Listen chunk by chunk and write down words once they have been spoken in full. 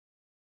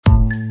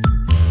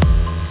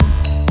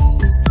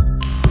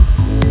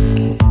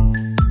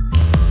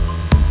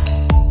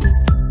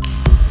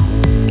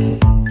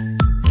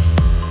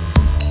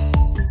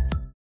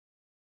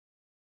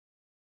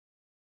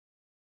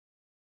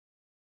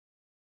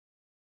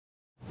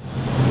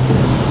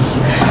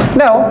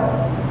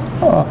Now,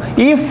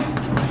 if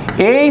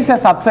A is a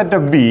subset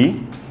of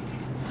B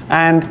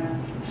and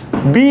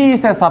B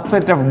is a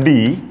subset of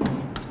D,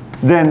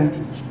 then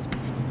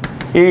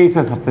A is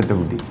a subset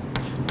of D.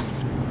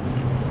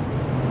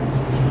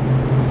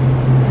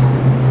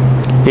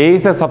 A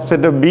is a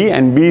subset of B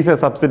and B is a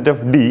subset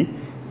of D,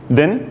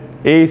 then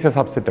A is a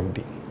subset of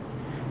D.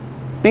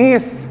 Thing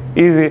is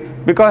easy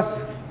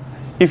because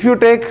if you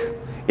take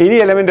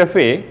any element of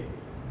A,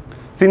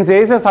 since A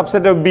is a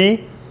subset of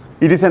B,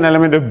 it is an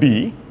element of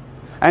B,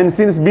 and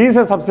since B is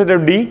a subset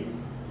of D,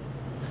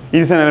 it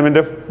is an element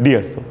of D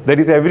also. That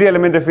is, every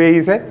element of A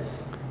is an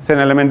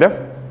element of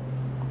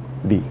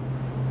D,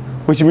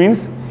 which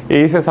means A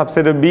is a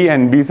subset of B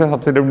and B is a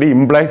subset of D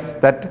implies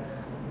that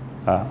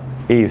A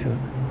is a,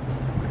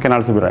 can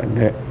also be written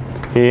A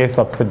is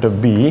a subset of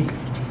B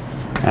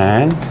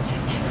and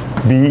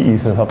B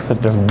is a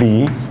subset of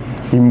D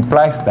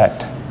implies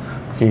that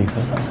A is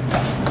a subset of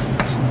D.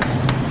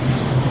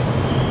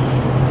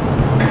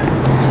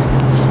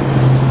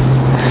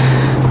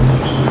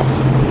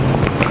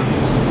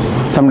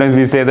 Sometimes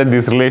we say that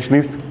this relation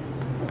is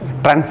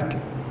transitive.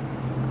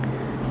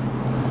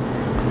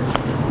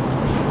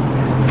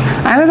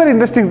 Another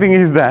interesting thing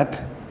is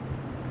that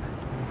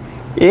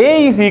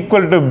A is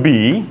equal to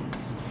B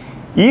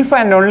if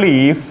and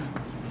only if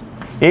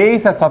A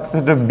is a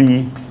subset of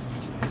B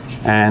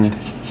and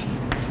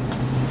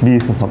B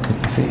is a subset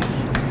of A.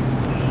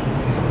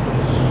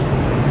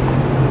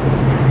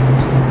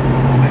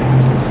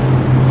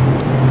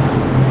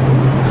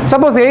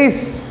 Suppose A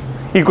is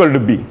equal to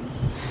B.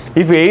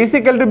 If A is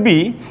equal to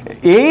B,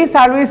 A is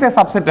always a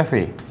subset of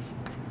A.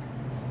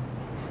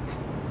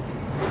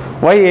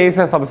 Why A is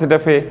a subset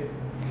of A?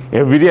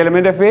 Every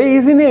element of A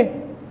is in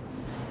A.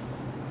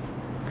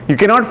 You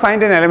cannot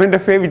find an element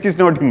of A which is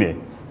not in A.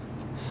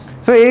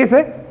 So A is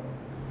a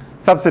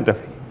subset of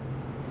A.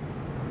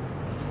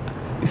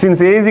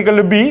 Since A is equal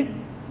to B,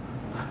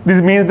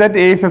 this means that A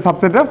is a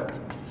subset of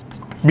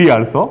B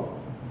also.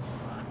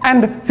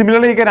 And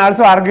similarly, you can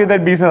also argue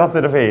that B is a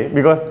subset of A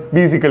because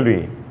B is equal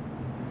to A.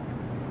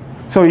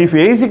 So if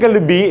A is equal to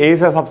B, A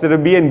is a subset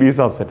of B and B is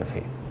a subset of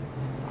A.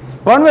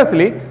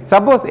 Conversely,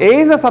 suppose A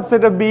is a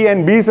subset of B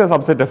and B is a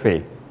subset of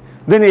A,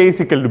 then A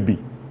is equal to B.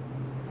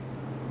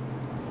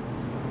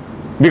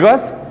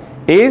 Because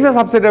A is a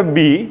subset of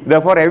B,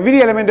 therefore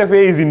every element of A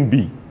is in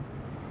B.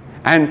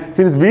 And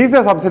since B is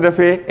a subset of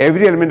A,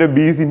 every element of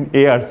B is in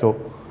A also,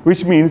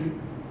 which means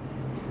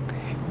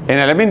an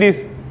element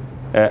is,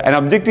 an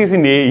object is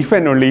in A if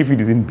and only if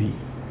it is in B,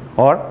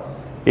 or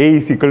A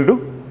is equal to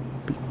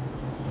B.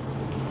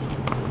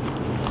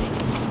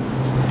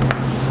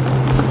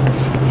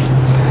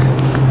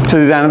 So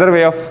this is another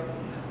way of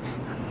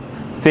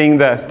saying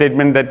the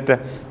statement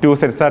that two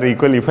sets are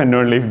equal if and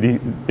only if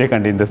they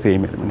contain the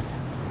same elements.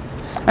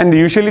 And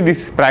usually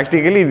this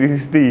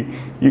is the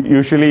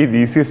usually the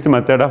easiest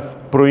method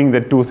of proving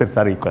that two sets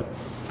are equal.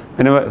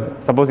 Whenever,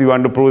 suppose you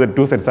want to prove that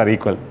two sets are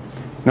equal,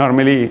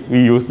 normally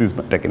we use this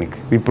technique.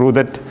 We prove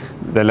that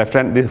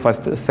the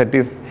first set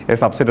is a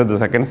subset of the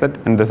second set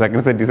and the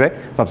second set is a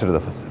subset of the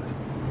first set.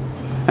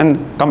 And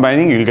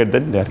combining, you will get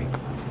that they are equal.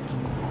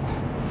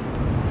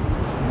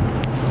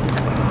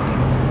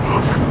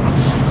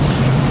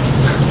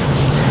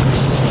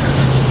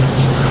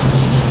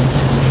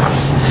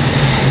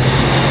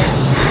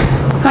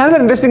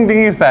 Another interesting thing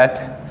is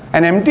that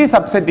an empty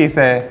subset is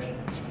a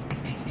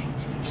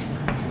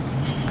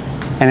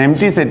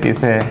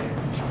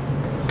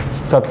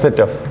subset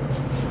of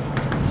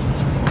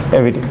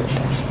every set.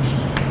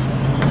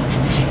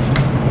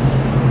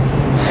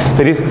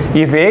 That is,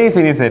 if A is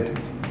any set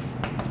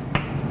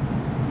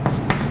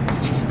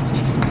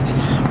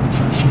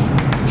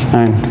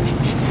and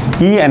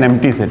E an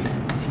empty set,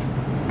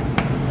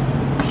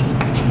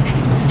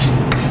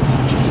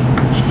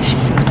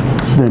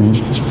 then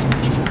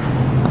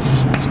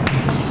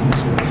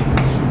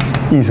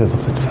E is a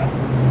subset of A.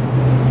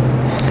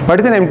 What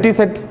is an empty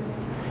set?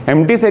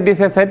 Empty set is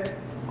a set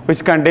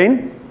which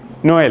contains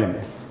no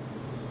elements.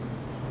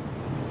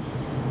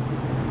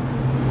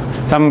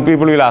 Some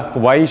people will ask,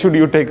 why should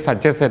you take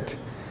such a set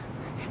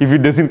if it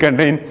doesn't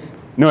contain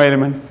no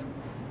elements?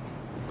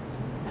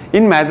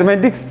 In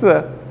mathematics,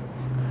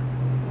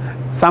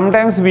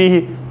 sometimes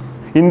we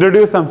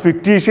introduce some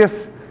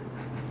fictitious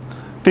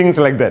things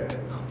like that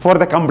for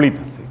the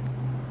completeness sake.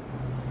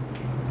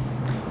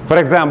 For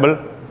example,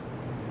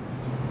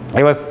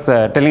 I was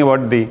telling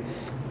about the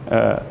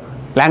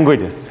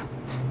languages.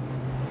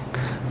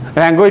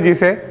 Language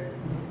is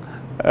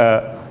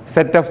a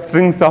set of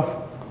strings of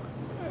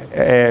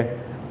a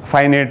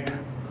finite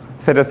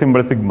set of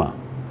symbol sigma.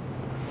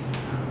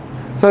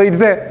 So it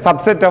is a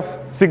subset of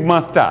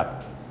sigma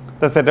star,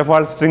 the set of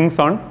all strings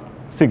on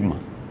sigma.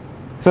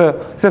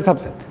 So it's a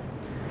subset.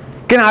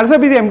 Can also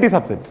be the empty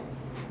subset.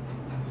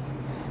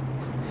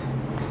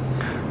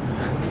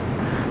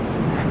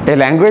 A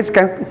language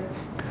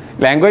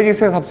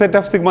is a subset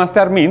of sigma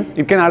star means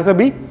it can also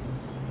be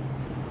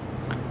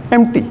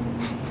empty.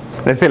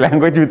 Let's say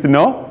language with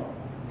no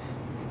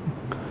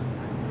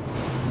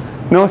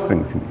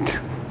strings in it.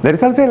 That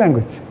is also a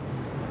language.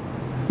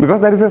 because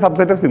that is a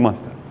subset of sigma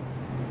star.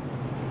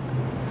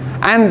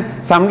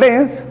 And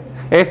sometimes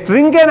a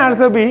string can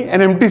also be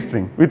an empty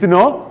string with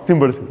no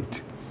symbols in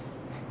it.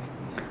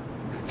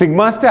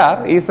 Sigma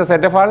star is a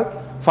set of all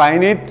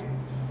finite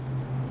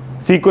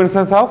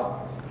sequences of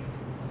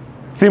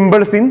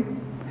symbols in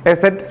a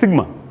set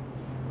sigma.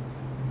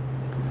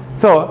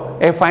 So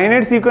a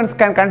finite sequence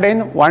can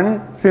contain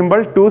one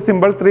symbol, two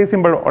symbol, three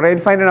symbol, or an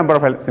infinite number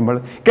of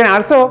symbols. It can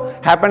also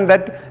happen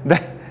that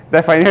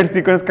the finite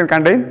sequence can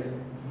contain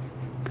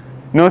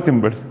no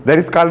symbols. That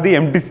is called the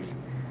empty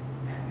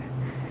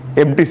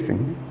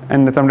string.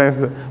 And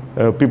sometimes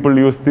people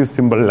use this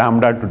symbol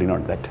lambda to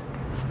denote that.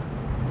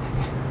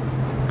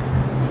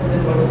 So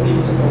then what is the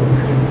use of empty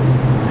string?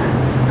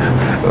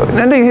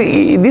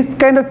 These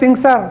kind of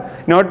things are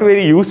not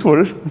very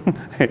useful,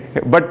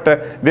 but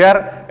they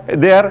are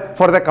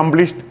for the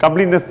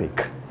completeness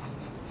sake.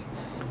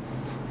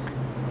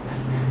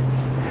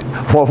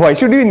 Why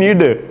should we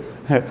need?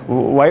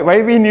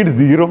 Why we need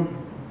 0?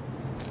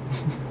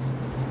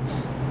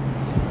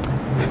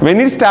 When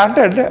it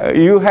started,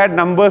 you had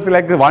numbers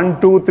like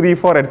 1, 2, 3,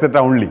 4,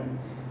 etc. only.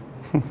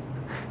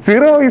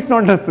 0 is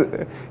not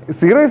necessary.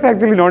 0 is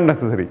actually not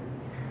necessary.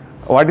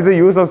 What is the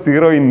use of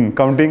 0 in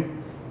counting?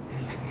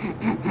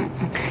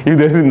 If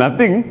there is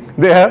nothing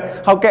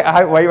there,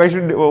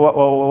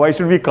 why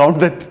should we count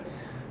that?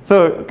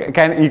 So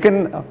you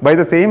can by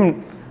the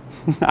same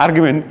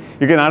argument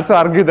you can also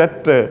argue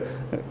that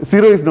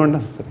 0 is not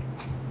necessary.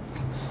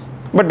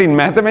 But in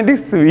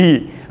mathematics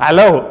we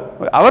allow,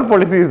 our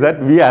policy is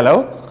that we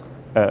allow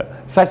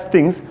such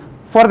things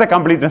for the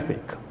completeness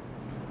sake.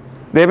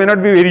 They may not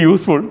be very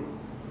useful,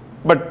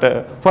 but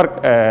for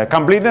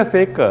completeness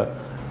sake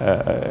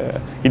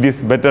it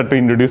is better to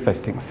introduce such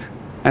things,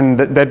 and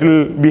that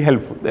will be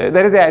helpful.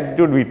 That is the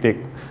attitude we take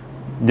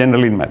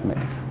generally in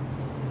mathematics.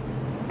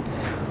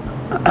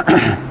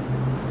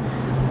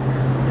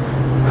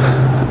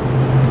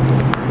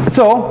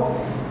 So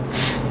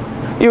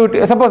you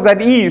suppose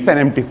that E is an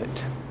empty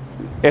set,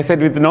 a set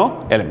with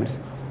no elements.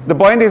 The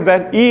point is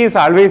that E is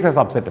always a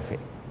subset of A.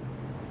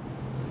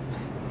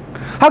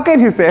 How can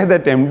you say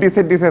that empty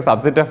set is a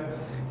subset of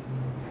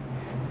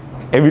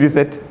every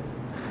set?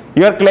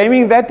 You are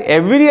claiming that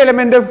every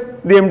element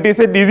of the empty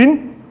set is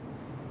in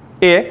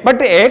A,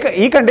 but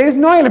E contains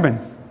no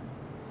elements.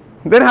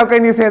 Then how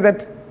can you say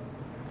that?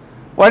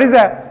 What is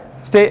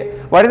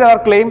our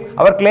claim?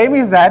 Our claim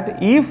is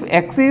that if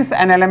X is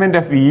an element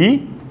of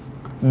E,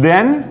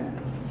 then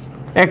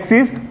X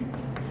is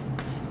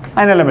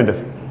an element of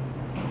E.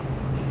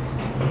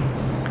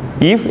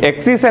 If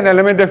X is an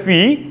element of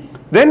E,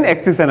 then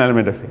X is an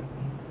element of A.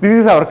 This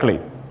is our claim.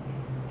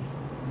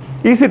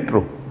 Is it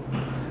true?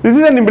 This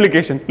is an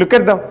implication. Look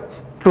at the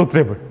truth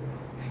table.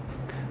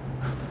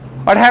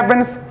 What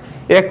happens?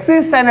 X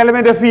is an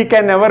element of E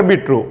can never be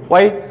true.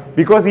 Why?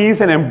 Because E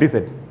is an empty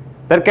set.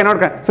 That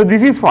cannot. So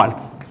this is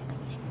false.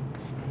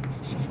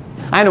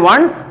 And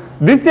once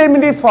this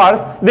statement is false,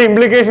 the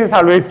implication is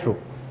always true.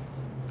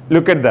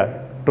 Look at the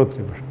truth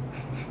table.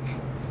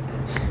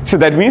 So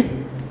that means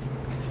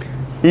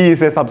E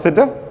is a subset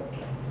of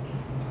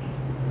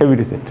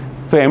every set.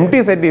 So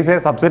empty set is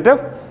a subset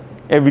of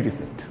every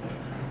set.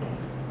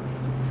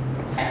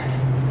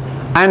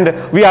 And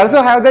we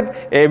also have that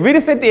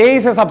every set A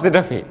is a subset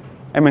of A.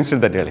 I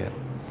mentioned that earlier.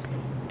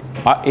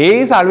 A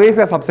is always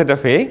a subset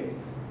of A,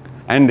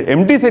 and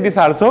empty set is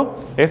also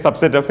a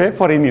subset of A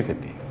for any set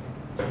A.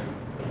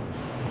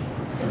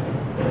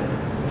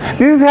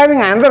 This is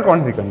having another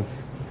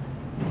consequence.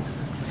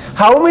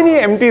 How many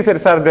empty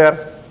sets are there?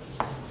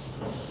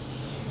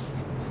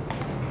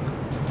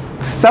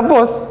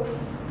 Suppose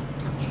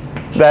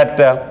that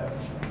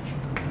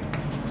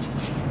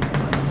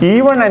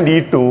E1 and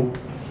E2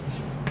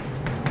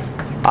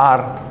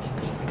 are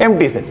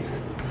empty sets.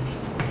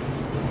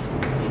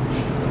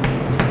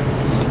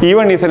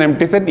 E1 is an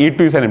empty set,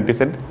 E2 is an empty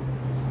set.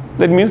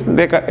 That means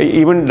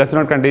E1 does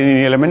not contain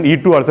any element,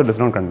 E2 also does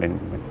not contain any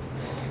element.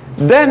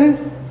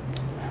 Then,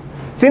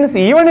 since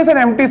E1 is an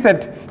empty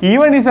set,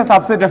 E1 is a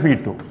subset of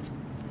E2.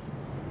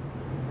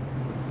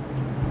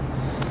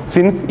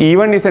 Since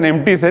E1 is an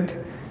empty set,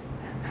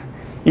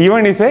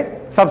 E1 is a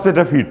subset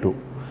of E2.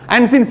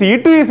 And since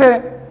E2 is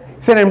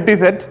an empty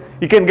set,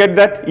 you can get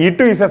that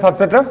E2 is a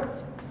subset of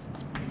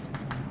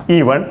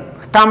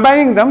E1.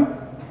 Combining them,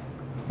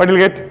 what will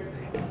get?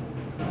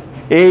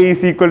 A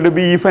is equal to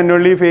B if and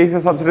only if A is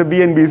a subset of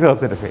B and B is a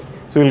subset of A.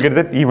 So we will get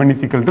that E1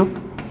 is equal to,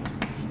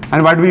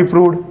 and what we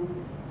proved?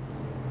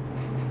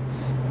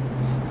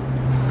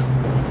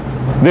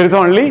 There is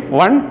only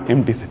one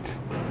empty set.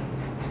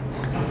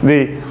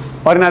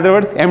 Or in other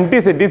words, empty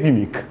set is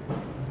unique.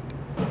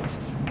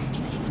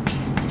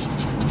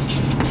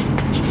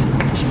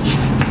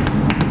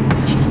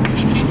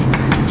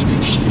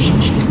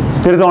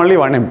 There is only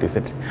one empty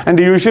set, and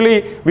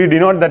usually we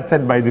denote that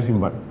set by this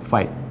symbol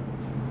phi,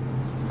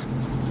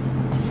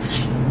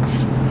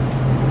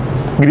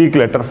 Greek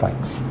letter phi.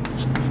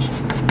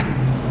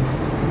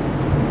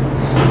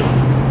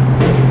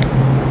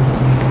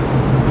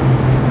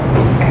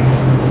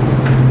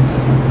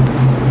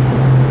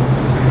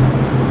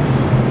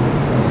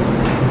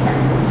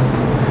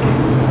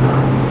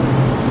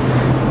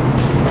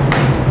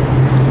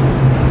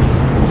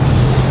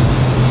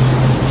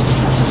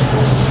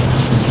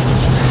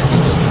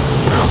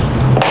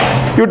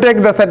 you take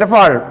the set of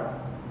all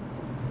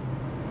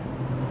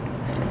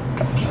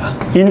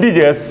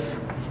integers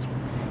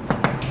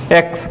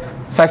x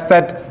such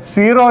that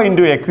 0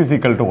 into x is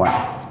equal to 1.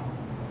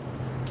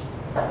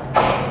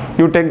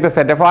 You take the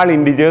set of all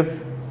integers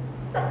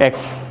x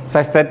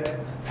such that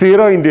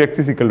 0 into x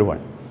is equal to 1.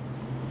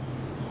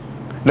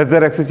 Does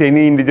there exist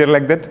any integer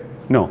like that?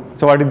 No.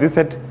 So what is this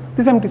set?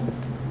 This empty set.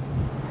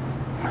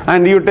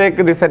 And you take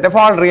the set of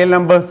all real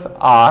numbers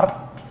R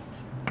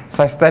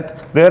such that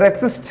there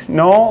exists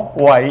no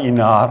y in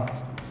R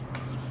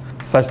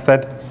such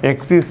that x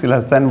is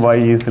less than y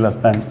is less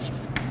than x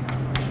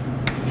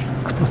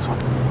plus 1.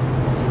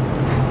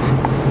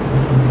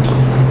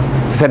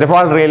 Set of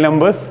all real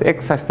numbers x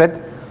such that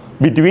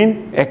between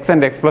x and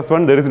x plus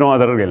 1 there is no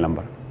other real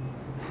number.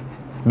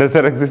 Does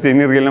there exist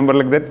any real number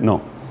like that? No.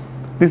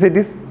 This set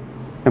is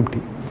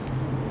empty.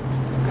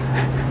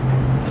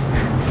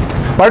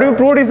 What we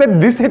proved is that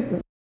this set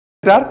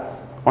are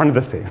one and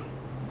the same.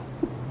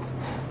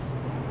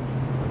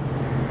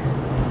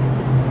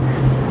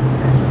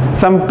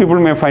 Some people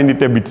may find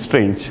it a bit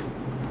strange.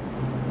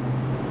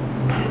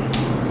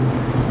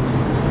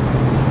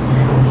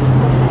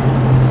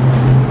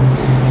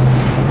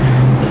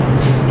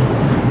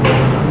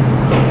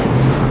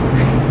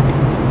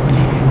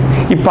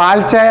 ഈ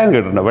പാൽച്ചായ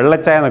കേട്ടിട്ടുണ്ടോ?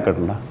 വെള്ളച്ചായ എന്നൊക്കെ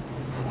കേട്ടിട്ടുണ്ടോ?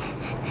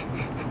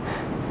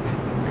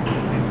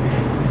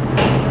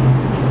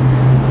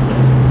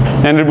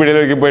 ഞാനൊരു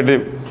പീടികയിലേക്ക് പോയിട്ട്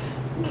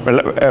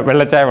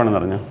വെള്ളച്ചായ വേണമെന്ന്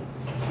പറഞ്ഞു.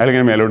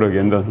 അയാളിങ്ങനെ മേലോട്ട് നോക്കി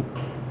എന്താന്ന്.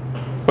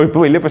 അപ്പോൾ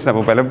ഇപ്പോൾ വലിയ പ്രശ്നം.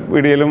 അപ്പോൾ പല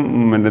പീടികയിലും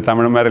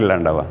തമിഴന്മാരെല്ലാം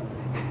ഉണ്ടാവുക.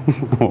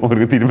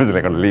 അവർക്ക്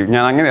തിരുമനസിലേക്കുള്ളൂ.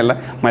 ഞാൻ അങ്ങനെയല്ല,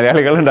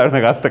 മലയാളികളുണ്ടായിരുന്ന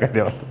കാലത്തെ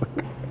കാര്യമാണ്.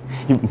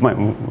 ഈ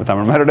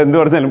തമിഴന്മാരോട് എന്ത്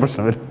പറഞ്ഞാലും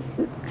പ്രശ്നം വരും.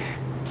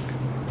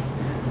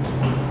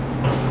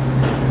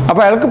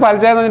 അപ്പോൾ അയാൾക്ക്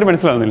പാൽച്ചായ എന്ന് പറഞ്ഞിട്ട്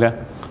മനസ്സിലാവുന്നില്ല.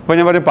 അപ്പോൾ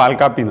ഞാൻ പറഞ്ഞു പാൽ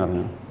കാപ്പി എന്ന്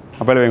പറഞ്ഞു.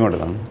 അപ്പോൾ വേഗം കൊണ്ട്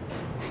തന്നു.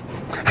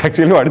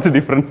 Actually watts the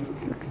difference?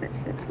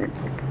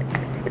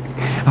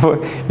 അപ്പോൾ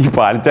ഈ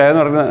പാൽച്ചായ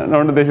എന്ന്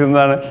പറഞ്ഞതുകൊണ്ട്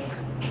ഉദ്ദേശിക്കുന്നതാണ്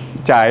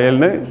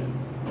ചായലിന്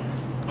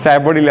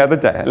ചായപ്പൊടി ഇല്ലാത്ത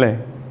ചായ അല്ലേ?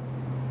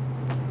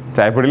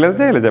 ചായപ്പൊടി ഇല്ലാത്ത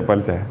ചായ അല്ലേ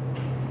പാൽച്ചായ?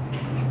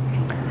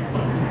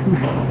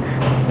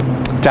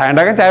 ചായ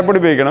ഉണ്ടാക്കാൻ ചായപ്പൊടി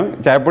ഉപയോഗിക്കണം.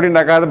 ചായപ്പൊടി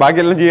ഉണ്ടാക്കാതെ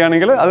ബാക്കിയെല്ലാം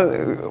ചെയ്യുകയാണെങ്കിൽ അത്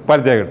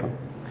പാൽച്ചായ കിട്ടും.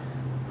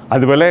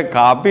 അതുപോലെ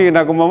കാപ്പി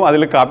ഉണ്ടാക്കുമ്പം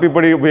അതിൽ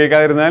കാപ്പിപ്പൊടി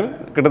ഉപയോഗിക്കാതിരുന്നാൽ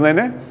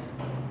കിട്ടുന്നതിന്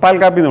പാൽ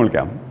കാപ്പി എന്ന്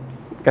വിളിക്കാം.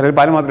 കാരണം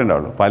പാൽ മാത്രമേ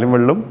ഉണ്ടാവുള്ളൂ. പാലും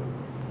വെള്ളവും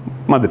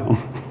മധുരവും.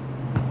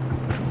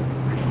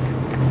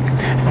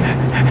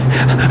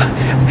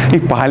 ഈ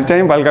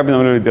പാൽച്ചായയും പാൽ കാപ്പിയും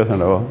തമ്മിലൊരു വ്യത്യാസം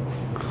ഉണ്ടാവോ?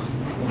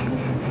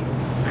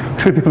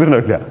 വ്യത്യാസം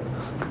ഉണ്ടാവില്ല.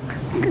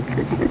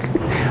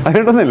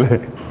 അതുകൊണ്ടൊന്നല്ലേ?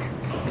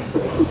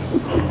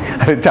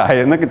 അത് ചായ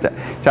എന്നൊക്കെ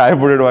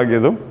ചായപ്പൊടി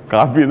ഒഴിവാക്കിയതും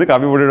കാപ്പിന്ന്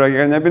കാപ്പിപ്പൊടി ഒഴിവാക്കി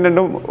കഴിഞ്ഞാൽ പിന്നെ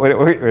രണ്ടും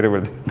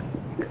ഒരേപോലെ.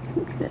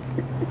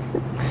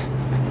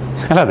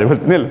 അല്ല അതേപോലെ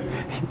തന്നെയല്ല.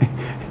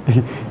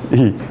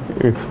 ഈ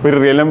ഒരു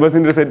റിയൽ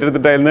നമ്പേഴ്സിൻ്റെ സെറ്റ്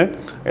എടുത്തിട്ടായിരുന്നു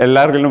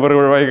എല്ലാ റിയൽ നമ്പറും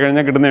ഒഴിവാക്കി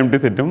കഴിഞ്ഞാൽ കിട്ടുന്ന എംപ്റ്റി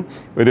സെറ്റും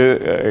ഒരു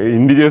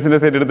ഇൻഡിജേഴ്സിൻ്റെ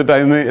സെറ്റ്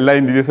എടുത്തിട്ടായിരുന്നു എല്ലാ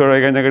ഇൻഡിജേഴ്സും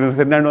ഒഴിവാക്കി കഴിഞ്ഞാൽ കിട്ടുന്ന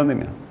സെറ്റ് രണ്ടും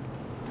തന്നെയാണ്.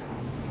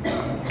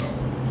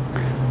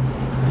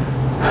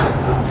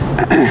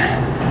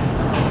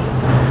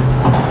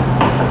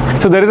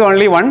 So there is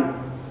only one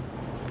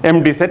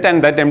empty set, and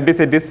that empty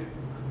set is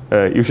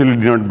usually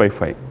denoted by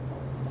 5.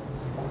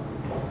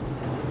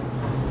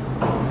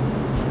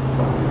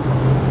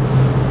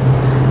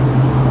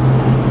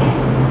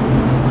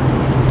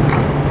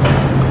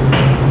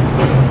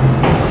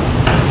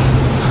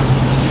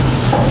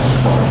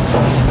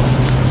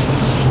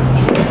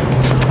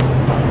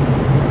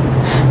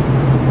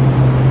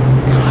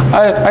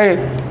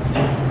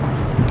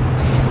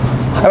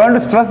 I want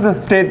to stress the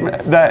statement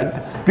that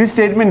this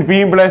statement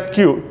P implies Q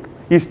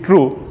is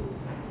true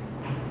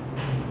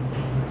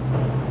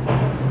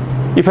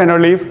if and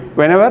only if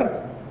whenever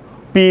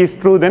P is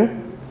true then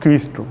Q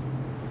is true.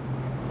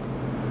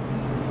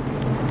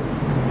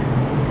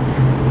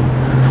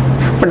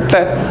 But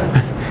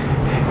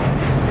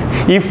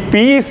if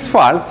P is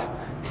false,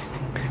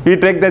 we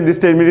take that this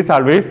statement is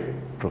always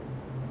true.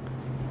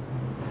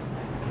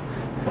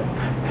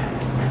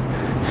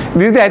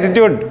 This is the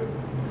attitude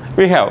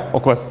we have.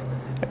 Of course,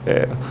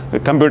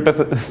 computer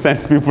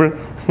science people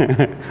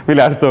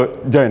will also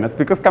join us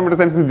because computer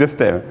science is just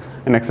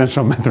an extension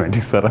of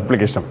mathematics or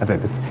application of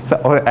mathematics. So,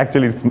 or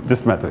actually it's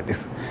just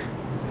mathematics.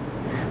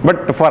 But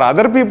for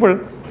other people,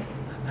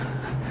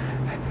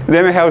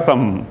 they may have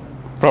some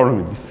problem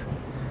with this.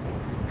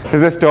 This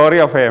is a story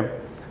of a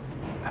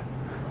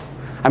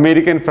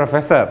American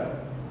professor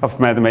of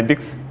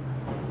mathematics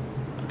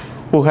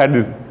who had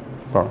this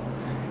problem.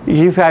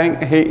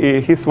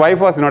 His wife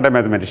was not a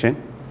mathematician.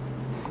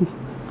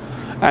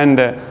 And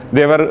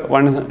they were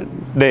one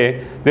day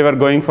they were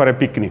going for a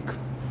picnic,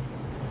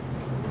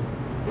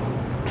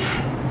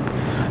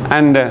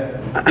 and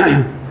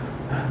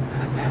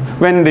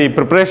when the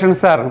preparations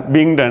are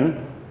being done,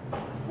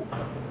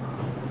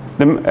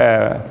 the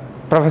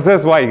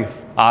professor's wife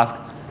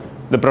asked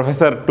the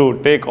professor to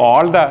take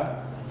all the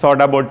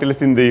soda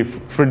bottles in the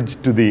fridge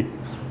to the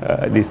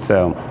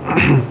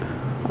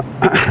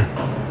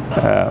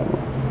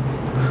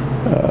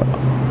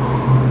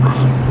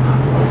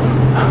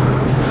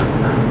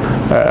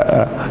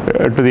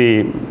to the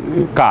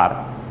car,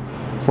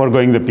 for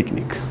going the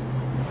picnic.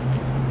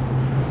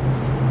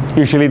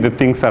 Usually the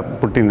things are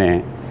put in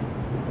a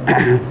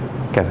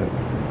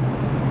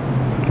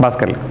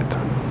basket like that.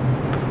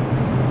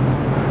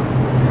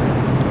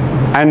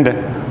 And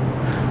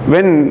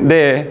when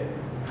they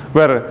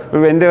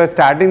were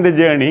starting the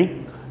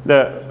journey,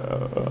 the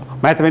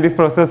mathematics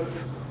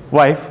professor's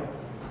wife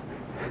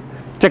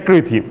checked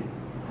with him,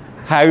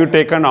 have you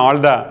taken all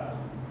the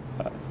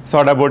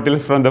soda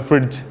bottles from the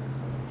fridge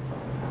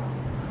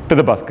to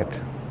the basket?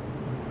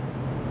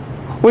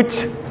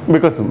 Which,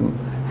 because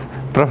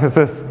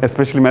professors,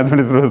 especially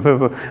mathematics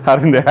professors, are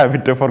in the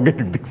habit of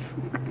forgetting things.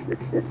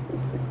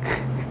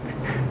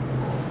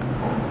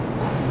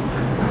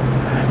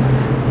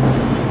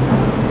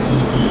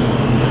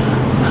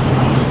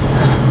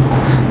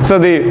 So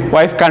the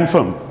wife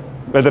confirmed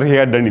whether he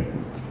had done it.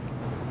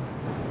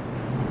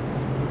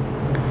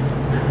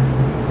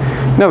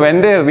 Now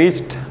when they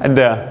reached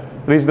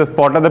the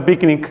spot of the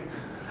picnic,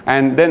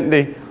 and then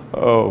the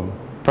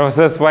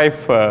professor's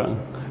wife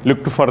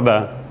looked for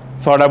the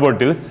soda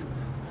bottles,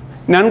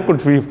 none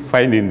could we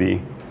find in the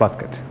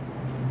basket.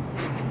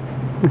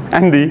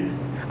 And the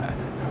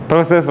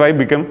professor's wife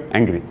became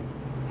angry.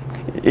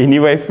 Any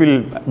wife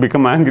will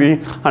become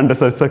angry under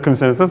such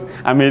circumstances.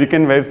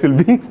 American wives will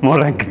be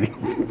more angry.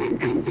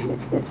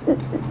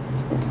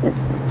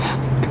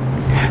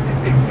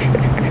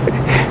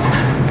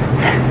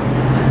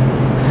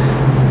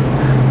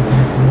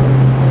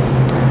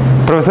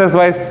 Professor's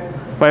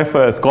wife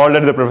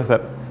scolded the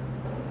professor.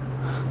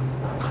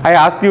 I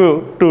asked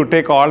you to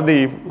take all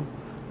the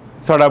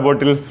soda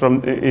bottles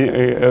from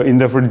in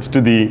the fridge to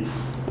the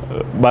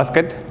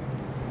basket.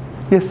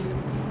 Yes,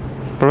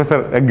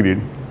 professor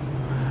agreed.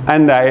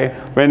 And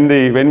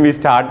when we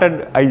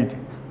started, I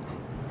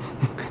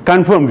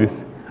confirmed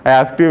this. I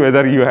asked you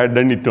whether you had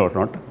done it or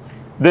not.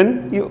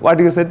 Then what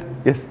you said?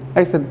 Yes,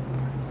 I said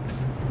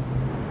yes.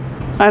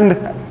 And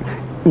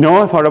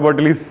no soda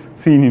bottle is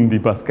seen in the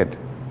basket.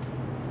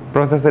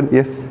 Professor said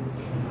yes.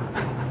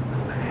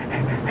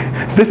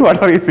 Then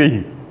what are you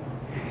saying?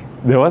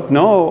 There was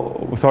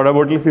no soda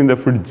bottles in the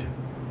fridge,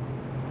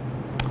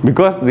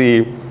 because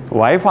the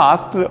wife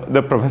asked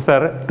the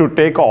professor to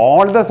take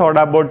all the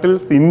soda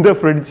bottles in the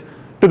fridge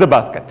to the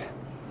basket,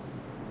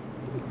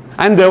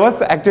 and there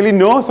was actually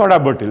no soda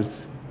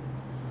bottles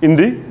in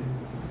the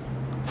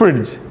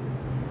fridge.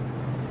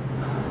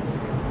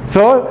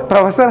 So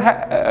professor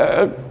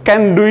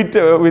can do it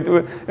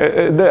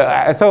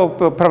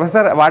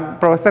what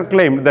professor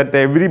claimed, that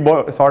every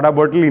soda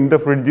bottle in the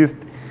fridge is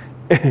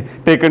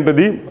taken to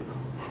the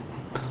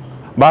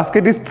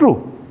basket is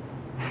true.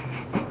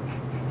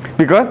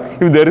 Because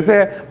if there is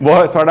a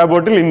soda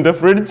bottle in the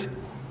fridge,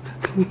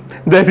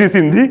 that is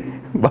in the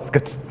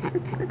basket.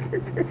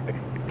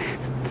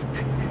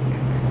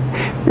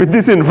 With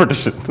this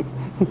information.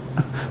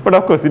 But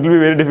of course, it will be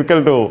very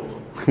difficult to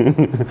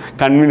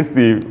convince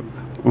the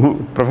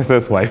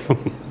professor's wife.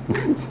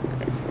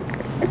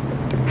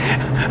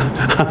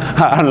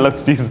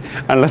 unless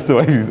the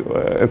wife is,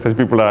 such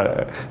people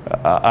are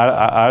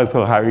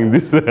also having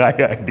this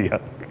idea.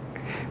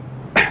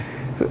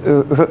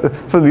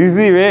 So this is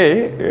the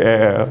way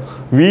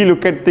we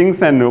look at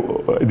things and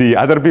the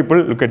other people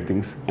look at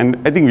things, and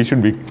I think we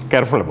should be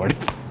careful about it.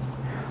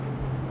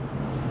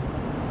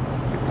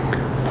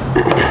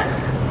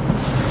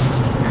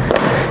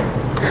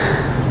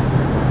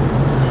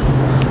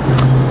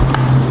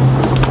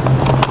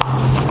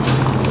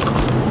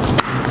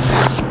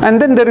 And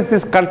then there is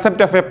this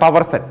concept of a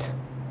power set.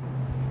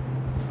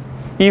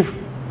 If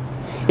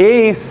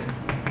A is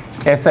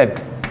a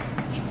set,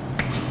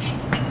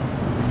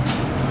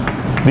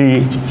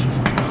 the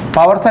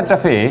power set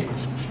of A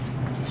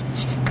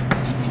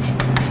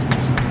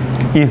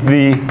is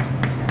the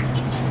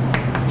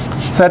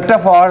set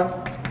of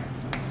all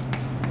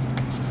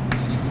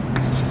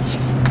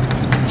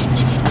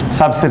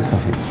subsets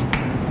of A.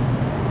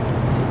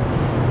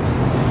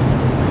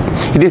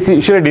 It is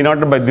usually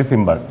denoted by this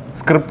symbol,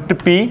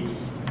 script P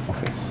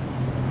of A.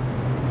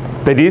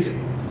 That is,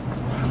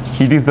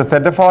 it is the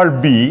set of all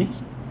B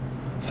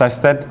such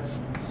that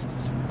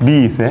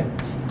B is a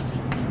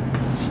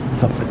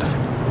subset of A.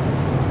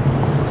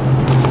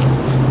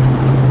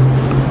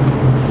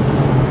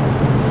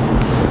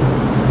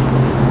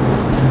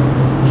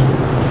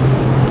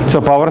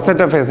 So power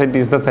set of a set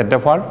is the set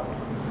of all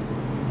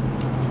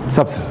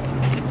subsets.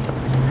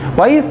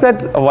 Why is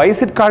that? Why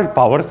is it called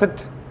power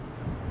set?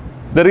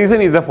 The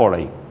reason is the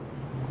following.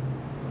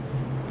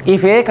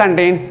 If A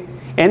contains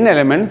n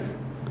elements,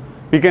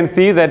 we can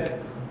see that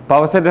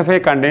power set of A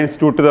contains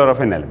 2 to the power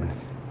of n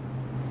elements.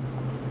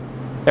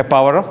 A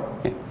power of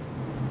A.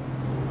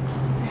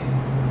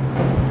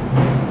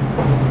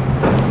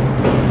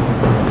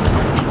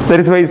 That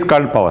is why it's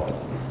called power set.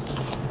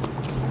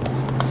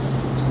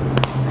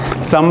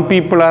 Some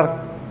people are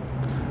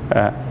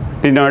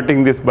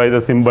denoting this by the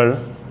symbol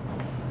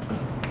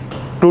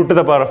 2 to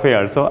the power of A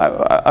also.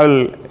 I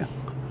will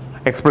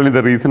explain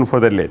the reason for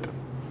that later.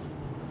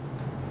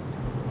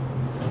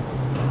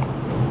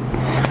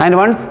 And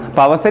once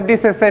power set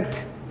is a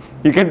set,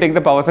 you can take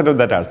the power set of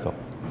that also.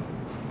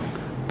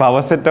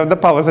 power set of the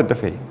power set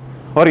of A,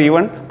 or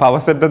even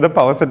power set of the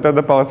power set of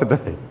the power set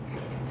of A.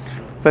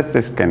 Such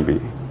this can be.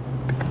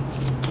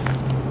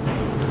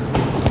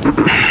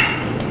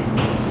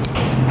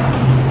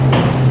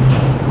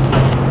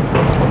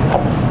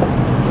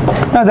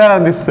 Now there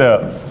are these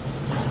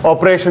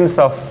operations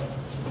of,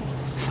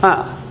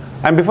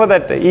 and before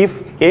that, if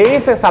A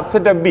is a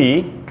subset of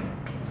B,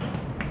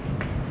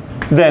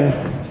 then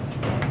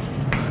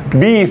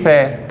B is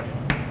a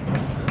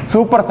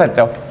superset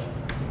of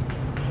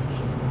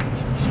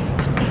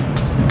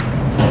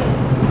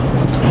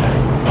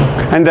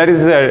and that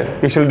is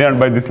usually done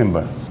by this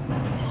symbol.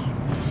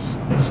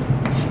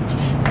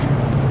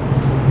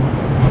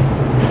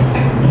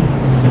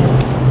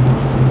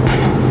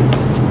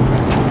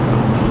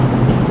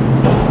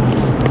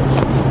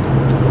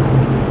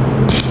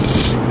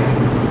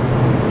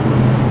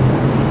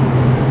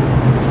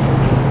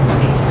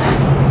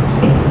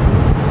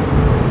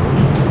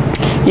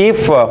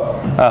 If A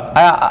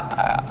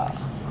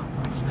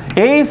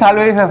is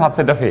always a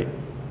subset of A,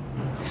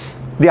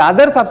 the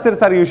other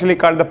subsets are usually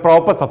called the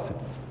proper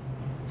subsets.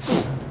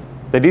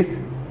 That is,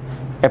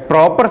 a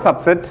proper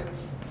subset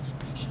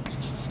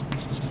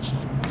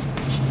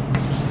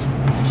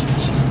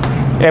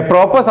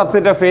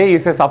of A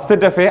is a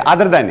subset of A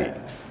other than A.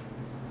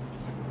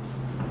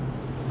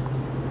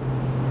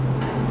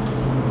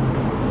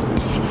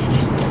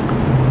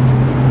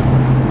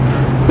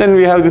 Then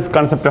we have this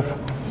concept of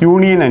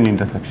union and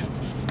intersection.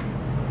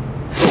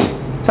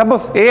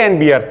 Suppose A and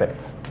B are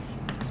sets.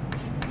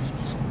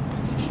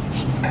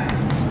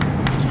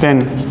 Then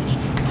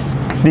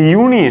the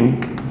union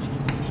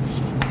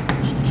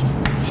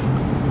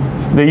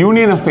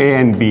of A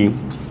and B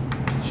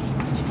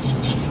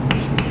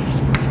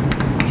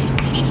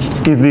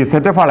is the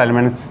set of all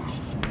elements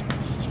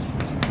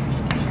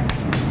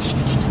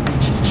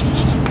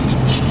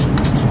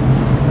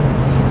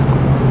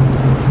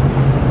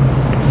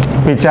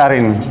which are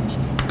in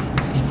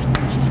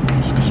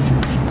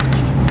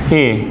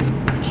A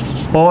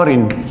or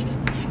in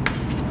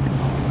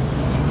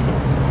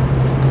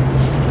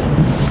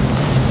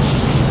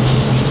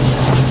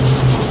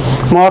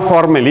more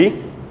formally,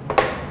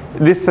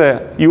 this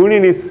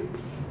union is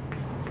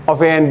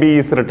of A and B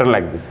is written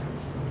like this,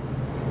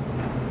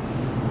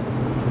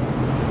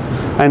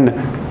 and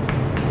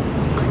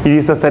it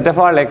is a set of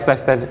all x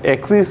such that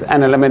x is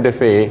an element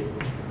of A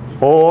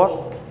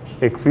or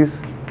x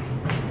is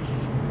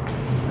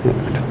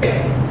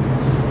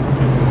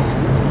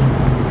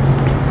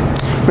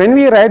when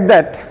we write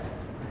that,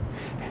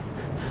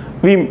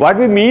 what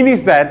we mean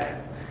is that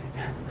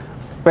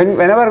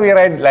whenever we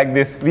write like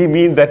this, we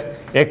mean that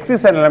x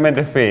is an element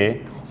of A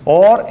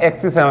or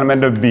x is an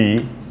element of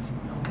B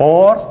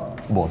or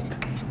both.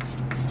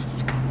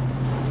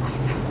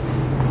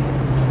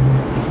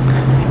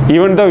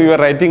 Even though we were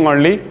writing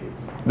only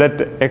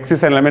that x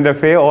is an element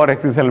of A or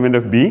x is an element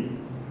of B,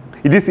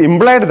 it is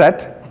implied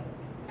that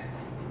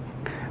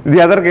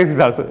the other case is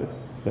also,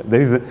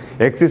 there is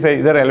x is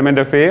either element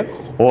of A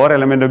or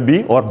element of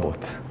B or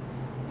both.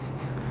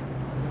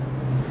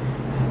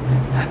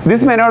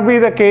 This may not be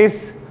the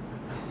case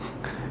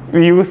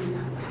we use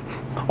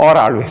or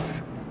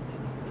always.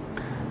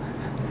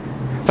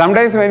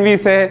 Sometimes when we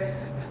say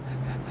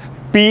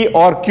P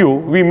or Q,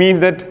 we mean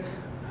that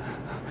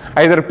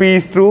either P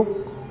is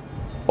true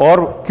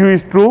or Q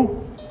is true.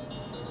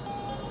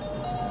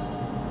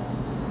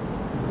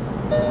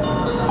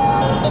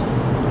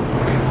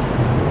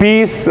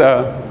 P is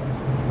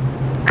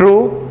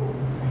true,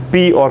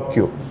 P or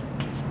Q.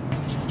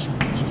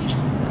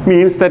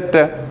 Means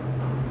that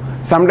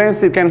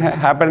sometimes it can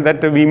happen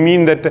that we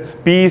mean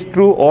that P is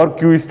true or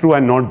Q is true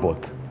and not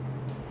both.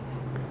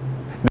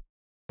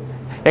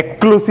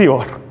 Exclusive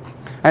or,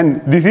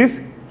 and this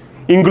is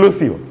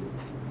inclusive.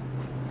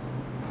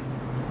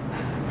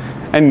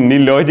 And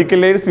in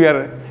logical aids we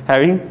are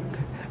having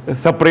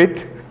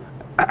separate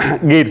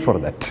gates for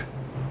that.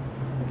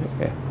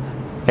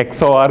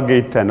 XOR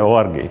gate and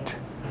OR gate.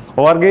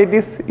 OR gate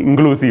is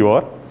inclusive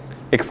or,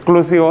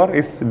 exclusive or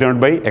is denoted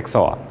by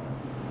XOR.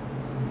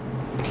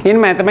 In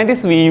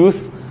mathematics we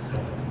use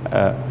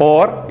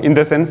OR in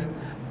the sense,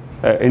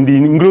 in the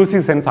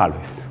inclusive sense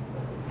always.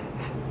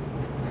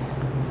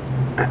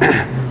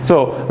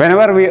 So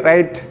whenever we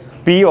write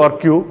P or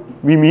Q,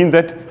 we mean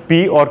that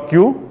P or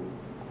Q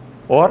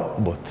or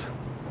both.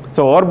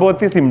 So or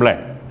both is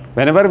implied.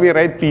 Whenever we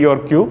write P or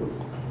Q,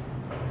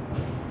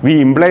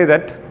 we imply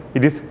that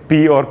it is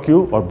P or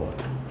Q or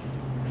both.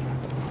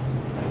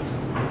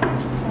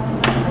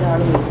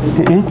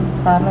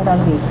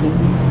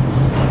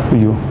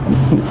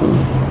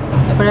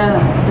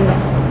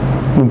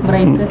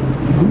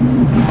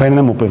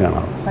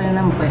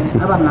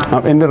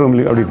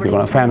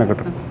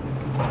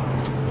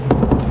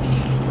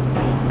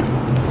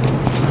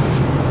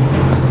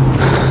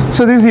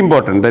 So this is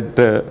important,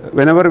 that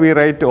whenever we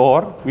write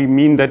OR, we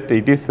mean that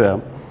it is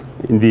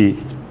in the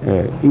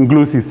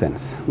inclusive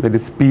sense, that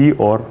is P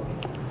or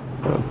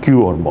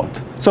Q or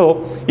both.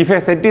 So if a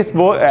set is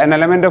an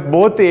element of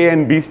both A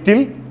and B,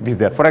 still it is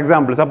there. For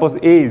example, suppose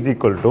A is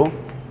equal to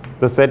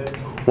the set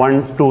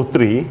 1, 2,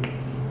 3,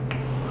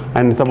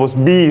 and suppose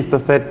B is the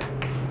set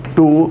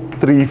 2,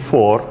 3,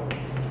 4,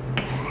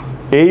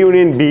 A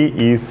union B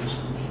is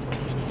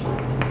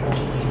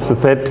the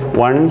set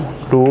 1,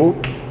 2,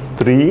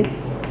 3,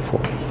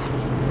 4.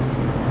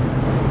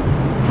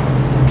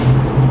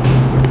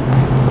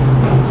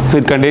 So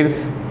it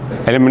contains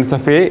elements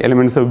of A,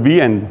 elements of B,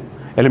 and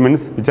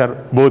elements which are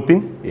both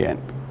in A and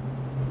B.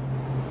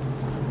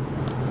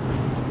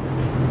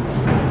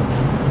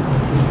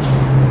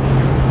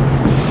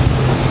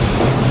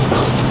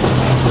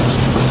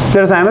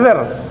 There is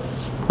another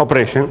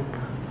operation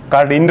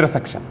called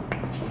intersection.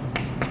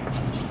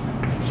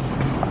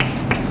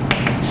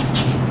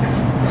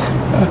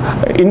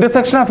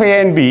 Intersection of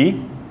A and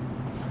B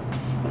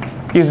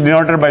is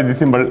denoted by the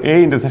symbol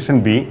A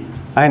intersection B,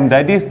 and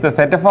that is the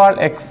set of all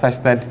x such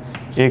that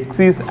x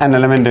is an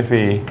element of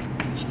A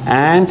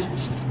and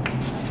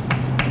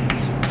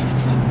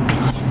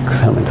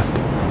x element of B.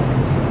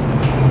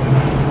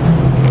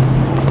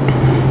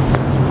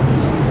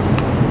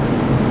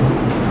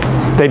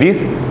 That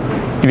is,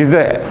 it is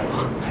the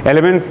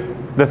elements,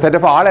 the set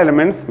of all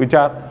elements which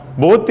are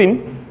both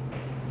in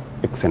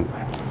x and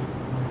y,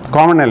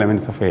 common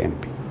elements of A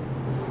and B.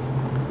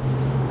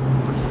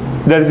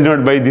 That is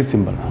denoted by this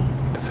symbol,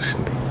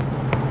 intersection B.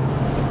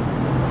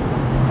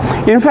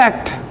 In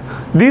fact,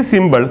 these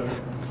symbols,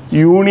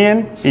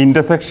 union,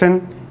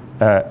 intersection,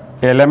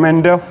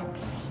 element of,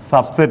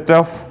 subset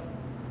of,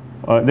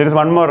 there is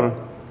one more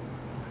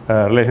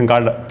relation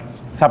called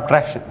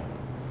subtraction.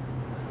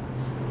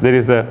 There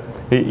is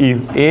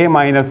if A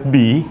minus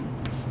B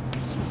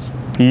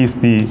is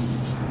the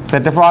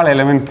set of all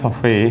elements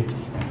of A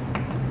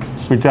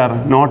which are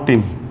not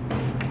in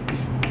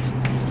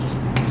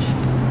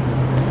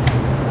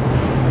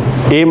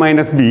A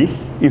minus B,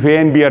 if A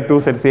and B are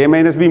two sets, A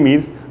minus B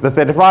means the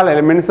set of all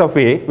elements of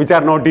A which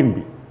are not in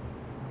B.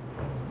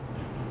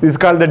 This is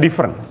called the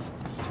difference.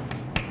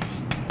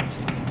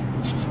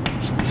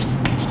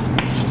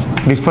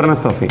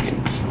 Difference of A.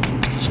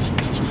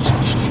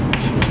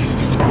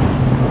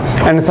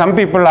 And some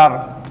people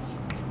are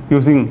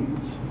using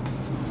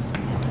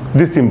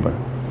this symbol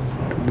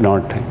to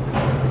denote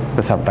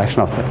the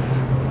subtraction of sets.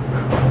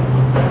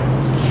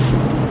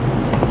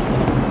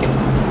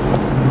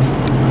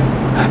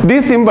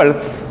 These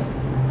symbols,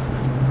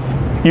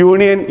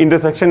 union,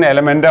 intersection,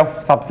 element of,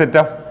 subset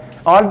of,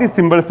 all these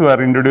symbols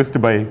were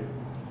introduced by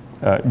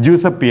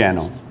Giuseppe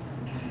Peano.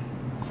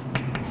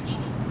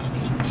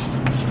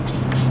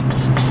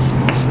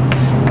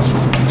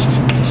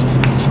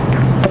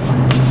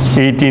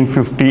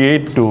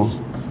 (1858 to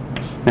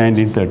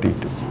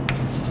 1932).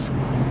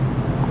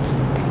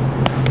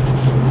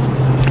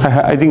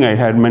 I think I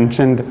had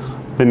mentioned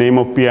the name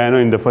of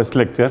Peano in the first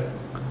lecture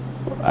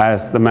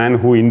as the man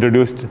who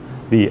introduced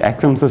the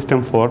axiom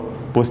system for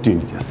positive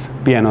integers,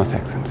 Peano's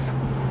axioms.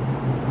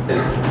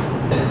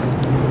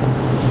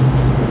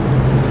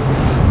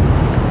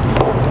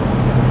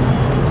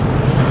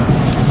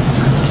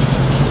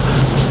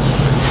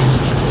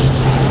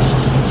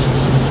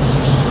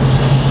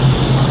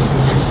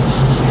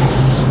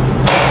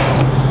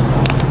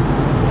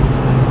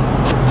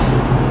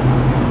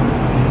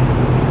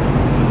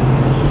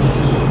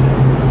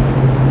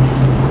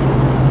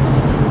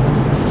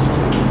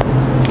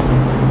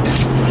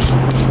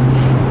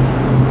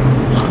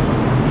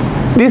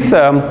 These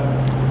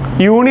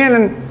union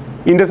and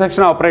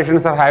intersection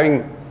operations are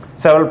having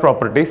several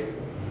properties.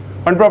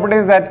 One property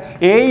is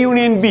that A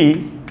union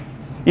B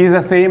is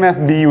the same as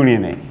B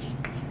union A.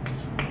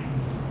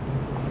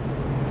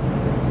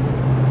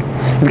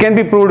 It can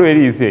be proved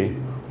very easily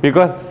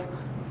because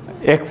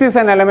X is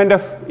an element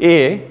of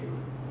A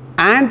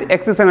and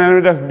X is an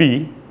element of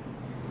B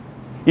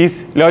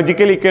is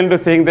logically equivalent to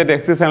saying that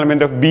X is an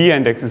element of B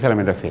and X is an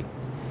element of A.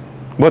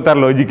 Both are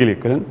logically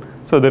equivalent,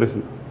 so there is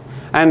no.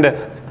 And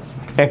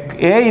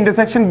A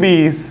intersection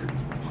B is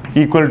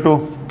equal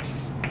to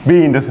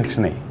B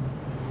intersection A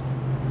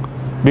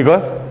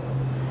because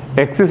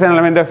X is an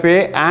element of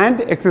A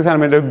and X is an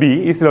element of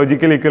B is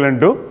logically equivalent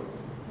to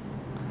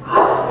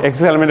X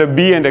is an element of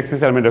B and X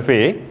is an element of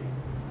A.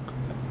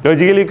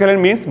 Logically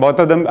equivalent means both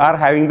of them are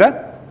having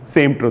the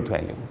same truth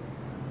value.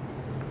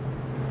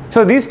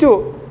 So these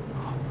two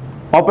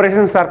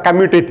operations are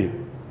commutative.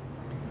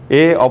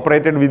 A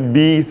operated with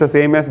B is the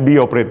same as B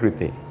operated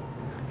with A.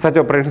 Such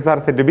operations are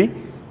said to be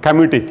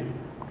commutative.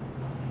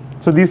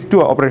 So these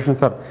two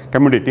operations are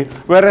commutative,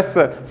 whereas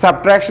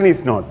subtraction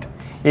is not.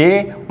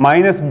 A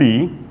minus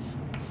B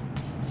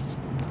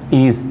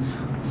is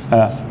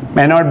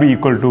may not be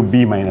equal to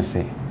B minus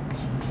A.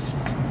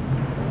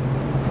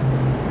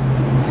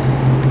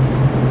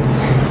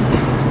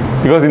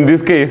 Because in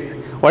this case,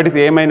 what is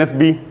A minus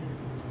B?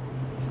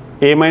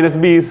 A minus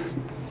B is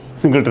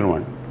singleton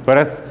one,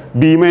 whereas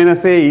B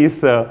minus A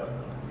is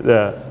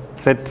the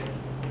set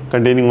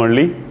containing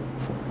only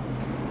 4.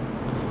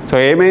 So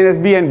A minus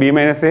B and B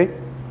minus A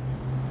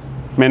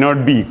may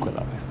not be equal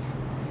always.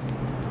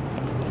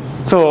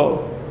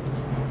 So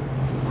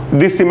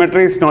this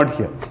symmetry is not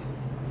here.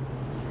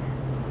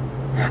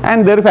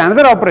 And there is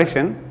another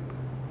operation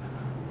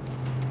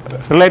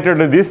related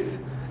to this,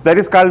 that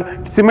is called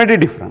symmetry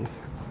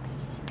difference.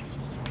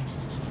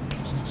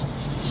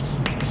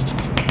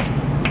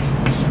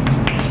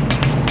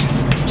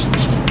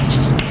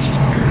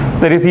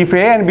 That is, if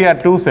A and B are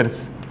two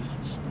sets,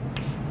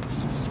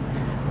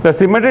 the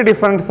symmetry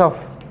difference of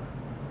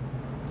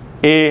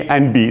A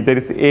and B, that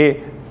is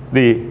A,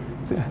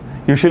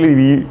 usually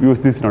we use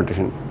this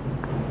notation,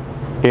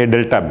 A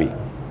delta B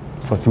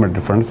for symmetry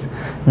difference.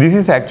 This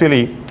is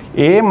actually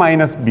A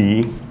minus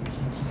B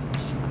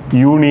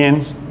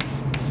union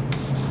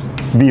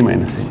B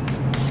minus A.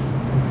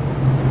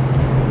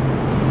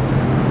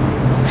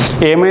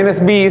 A minus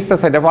B is the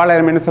set of all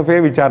elements of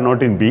A which are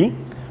not in B.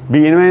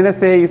 B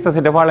minus A is the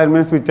set of all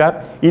elements which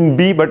are in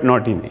B but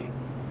not in A.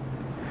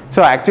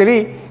 So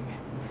actually,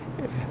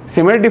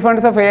 symmetry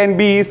difference of A and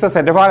B is the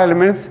set of all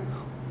elements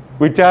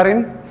which are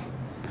in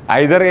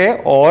either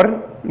A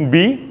or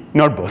B,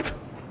 not both.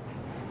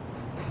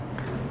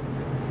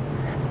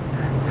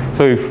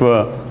 So if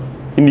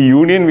in the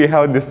union we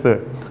have this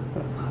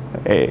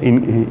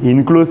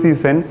inclusive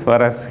sense,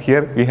 whereas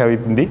here we have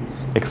it in the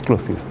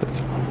exclusive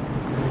sense.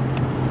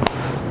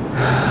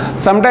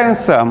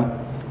 Sometimes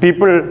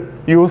people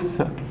use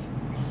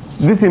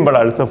this symbol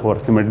also for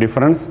symmetry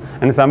difference,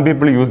 and some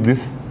people use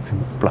this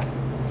symbol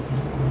plus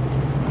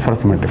for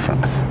symmetry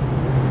difference.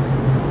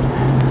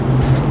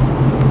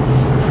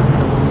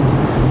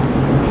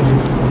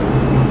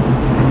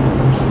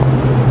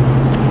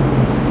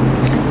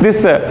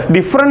 This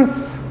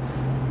difference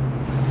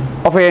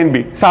of A and B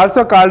is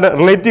also called a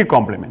relative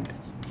complement.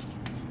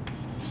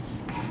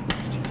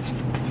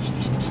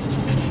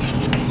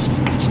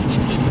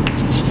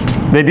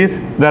 That is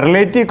the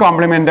relative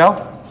complement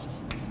of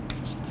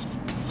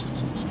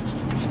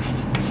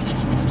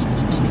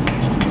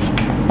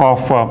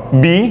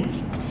B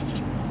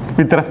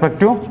with respect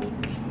to A.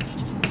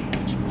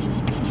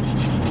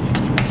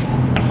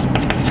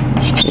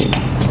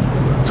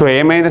 So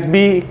A minus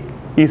B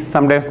is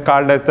sometimes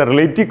called as the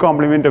relative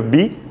complement of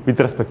B with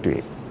respect to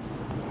A.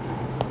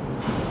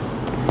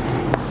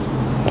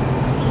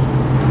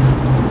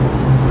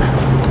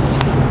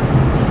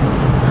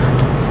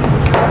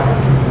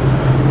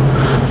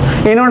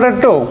 In order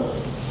to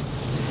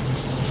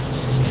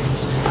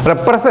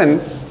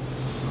represent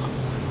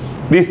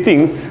these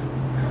things,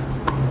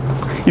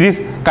 it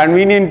is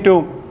convenient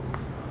to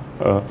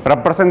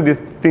represent these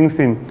things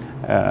in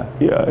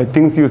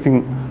things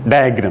using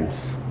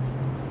diagrams.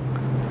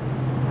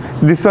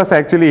 This was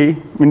actually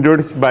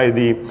introduced by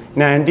the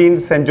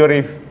 19th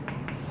century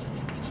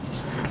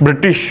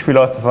British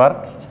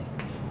philosopher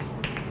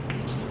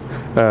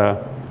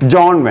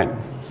John Venn.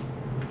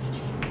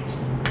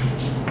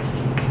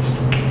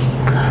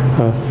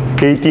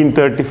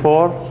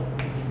 1834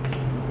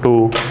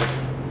 to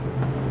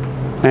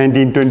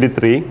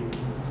 1923.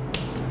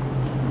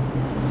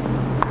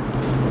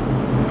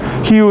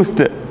 He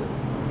used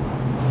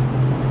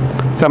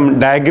some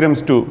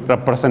diagrams to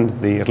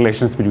represent the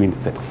relations between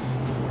sets.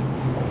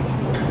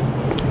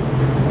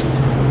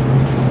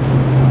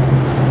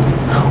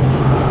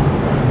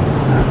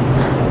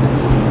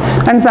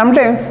 And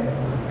sometimes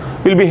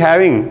we'll be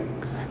having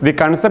the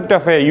concept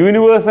of a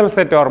universal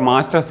set or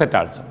master set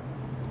also.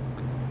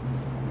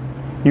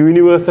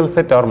 Universal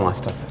set or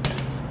master set.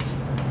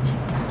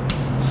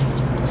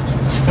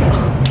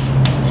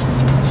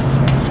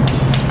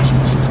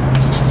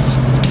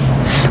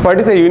 What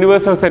is a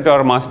universal set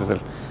or master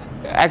set?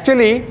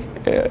 Actually,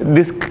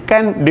 this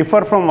can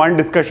differ from one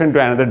discussion to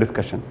another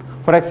discussion.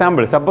 For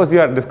example, suppose you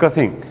are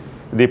discussing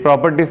the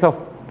properties of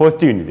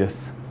positive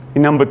integers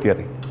in number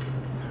theory.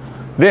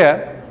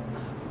 There,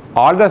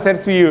 all the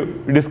sets we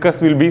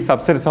discuss will be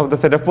subsets of the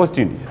set of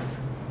positive integers.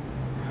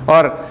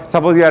 Or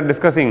suppose you are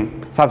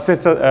discussing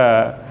subsets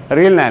of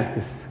real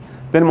analysis,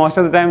 then most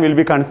of the time we will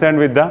be concerned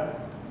with the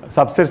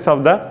subsets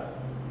of the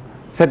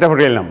set of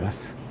real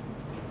numbers.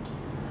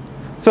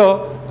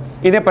 So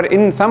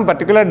in some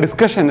particular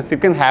discussions, it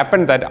can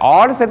happen that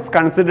all sets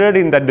considered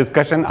in that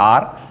discussion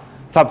are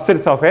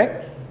subsets of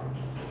a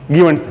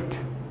given set,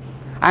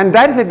 and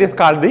that set is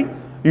called the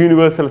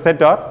universal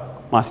set or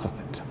master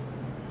set.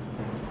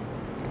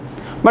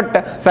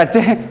 But such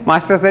a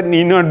master set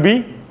need not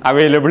be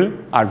available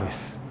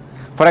always.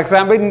 For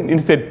example, in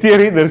set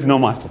theory there is no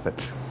master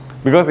set,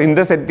 because in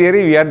the set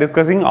theory we are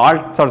discussing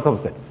all sorts of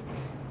sets,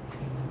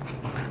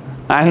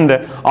 and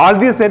all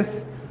these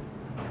sets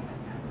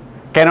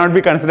cannot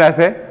be considered as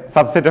a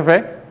subset of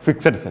a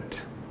fixed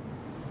set.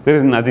 There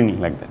is nothing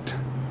like that.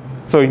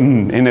 So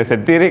in a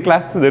set theory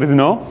class there is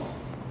no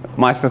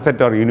master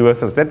set or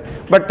universal set,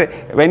 but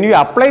when you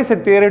apply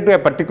set theory to a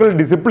particular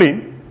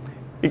discipline,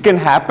 it can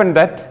happen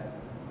that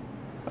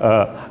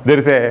there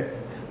is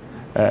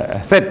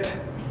a set,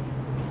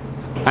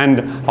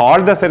 and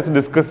all the sets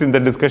discussed in the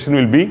discussion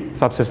will be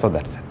subsets of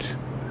that set.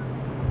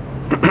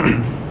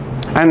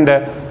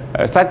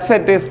 And such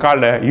set is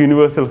called a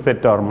universal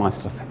set or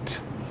master set.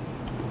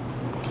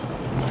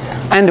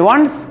 And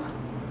once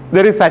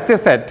there is such a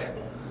set,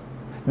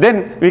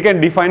 then we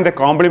can define the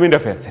complement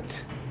of a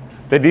set.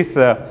 That is,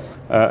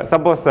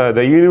 suppose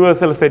the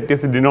universal set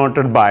is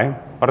denoted by,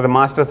 or the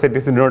master set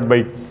is denoted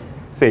by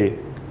say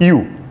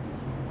U.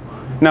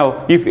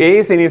 Now if A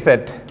is any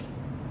set,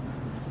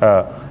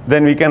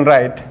 then we can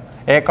write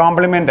A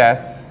complement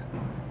as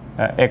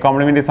A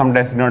complement is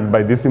sometimes denoted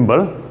by this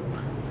symbol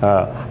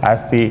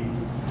as the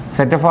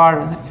set of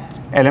all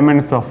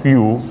elements of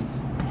U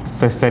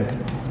such that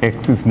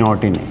X is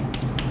not in A,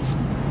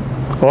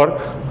 or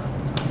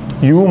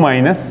U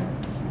minus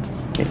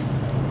A.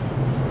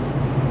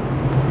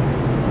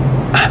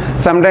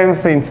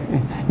 Sometimes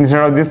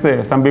instead of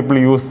this, some people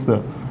use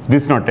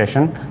this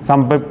notation,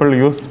 some people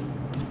use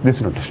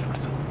this notation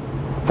also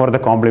for the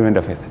complement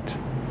of a set.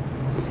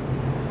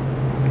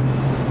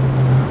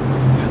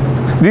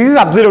 This is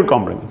absolute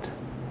complement.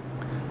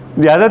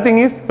 The other thing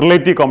is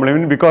relative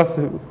complement, because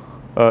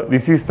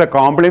this is the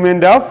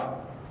complement of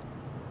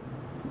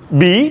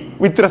B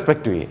with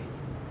respect to A.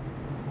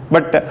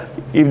 But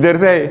if there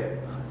is a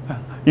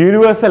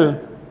universal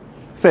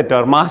set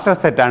or master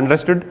set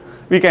understood,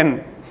 we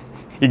can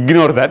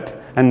ignore that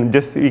and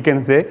just we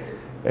can say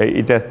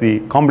it as the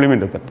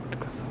complement of the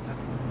particular set.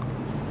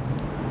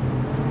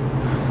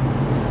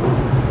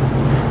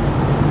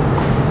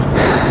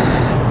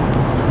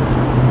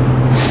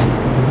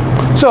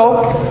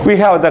 So we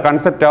have the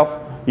concept of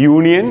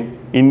union,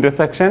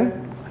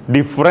 intersection,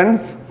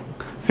 difference,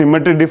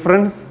 symmetry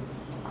difference,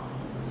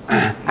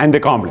 and the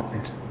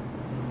complement.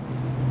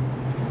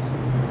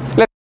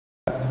 Let's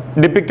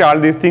depict all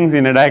these things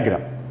in a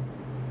diagram.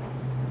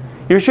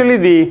 Usually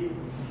the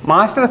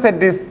master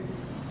set is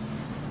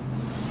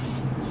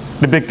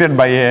depicted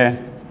by a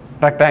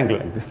rectangle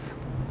like this,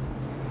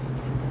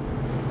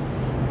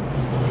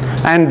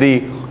 and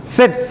the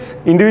sets,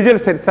 individual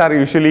sets, are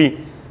usually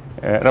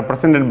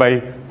represented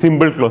by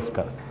simple closed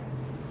curves.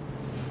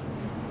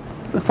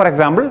 So for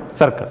example,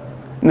 circle.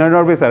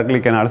 Not be circle,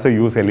 you can also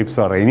use ellipse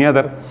or any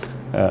other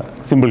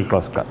simple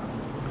closed curve.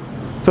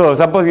 So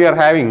suppose you are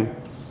having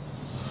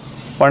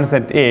one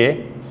set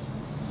A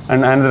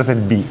and another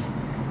set B.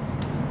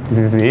 This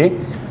is A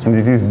and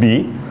this is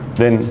B.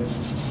 Then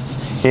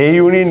A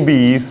union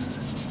B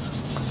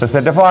is the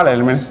set of all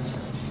elements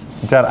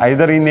which are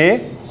either in A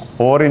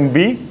or in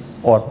B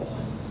or both.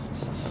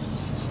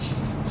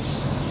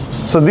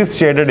 So this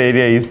shaded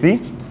area is the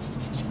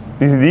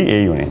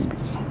A union B.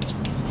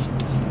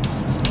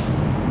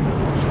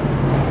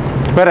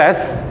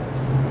 Whereas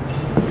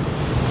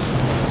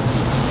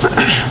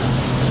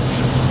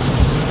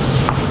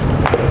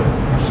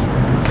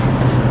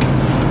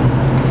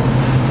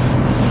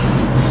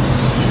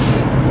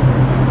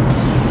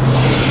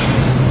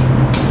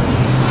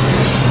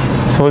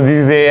so this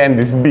is A and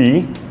this is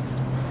B.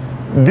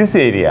 This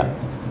area,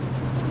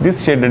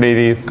 this shaded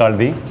area is called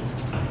the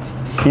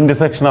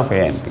intersection of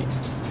A and B.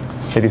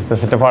 It is the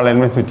set of all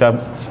elements which are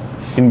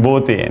in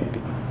both A and B.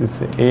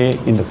 This is A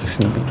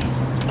intersection B.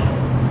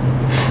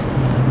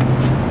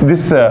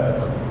 This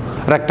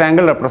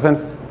rectangle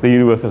represents the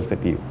universal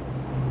set U.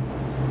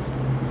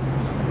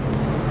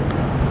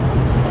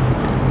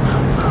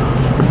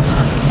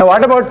 Now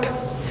what about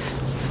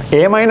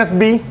A minus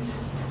B?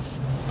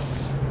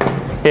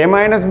 A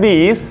minus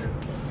B is,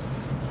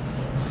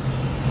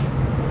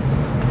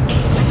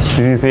 this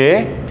is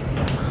A,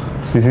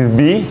 this is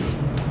B,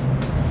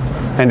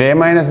 and A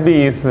minus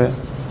B is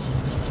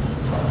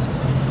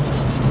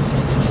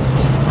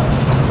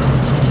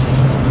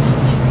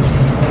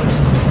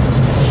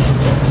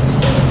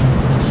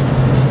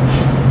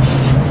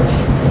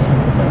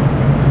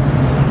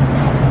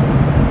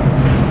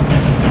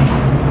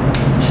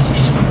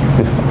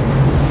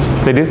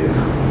that is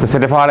the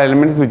set of all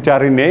elements which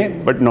are in A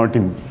but not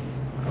in B.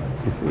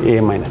 Is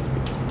A minus B.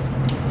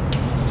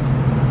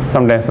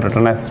 Sometimes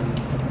written as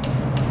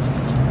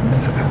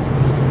this.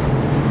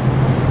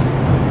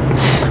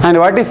 And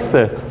what is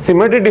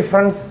symmetry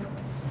difference?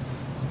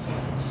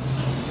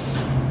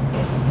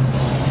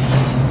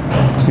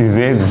 This is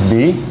A, this is B,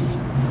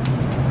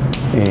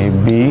 A,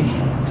 B.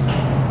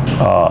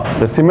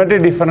 The symmetry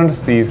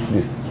difference is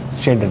this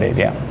shaded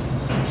area.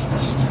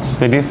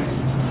 That is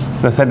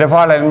the set of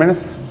all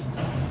elements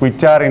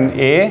which are in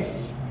A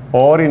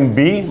or in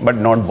B but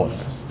not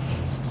both.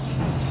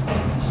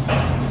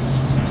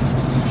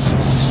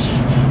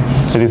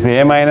 It is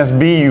A minus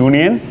B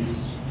union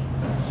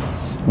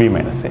B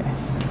minus A.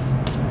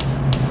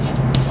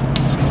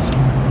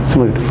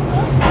 Symmetry difference.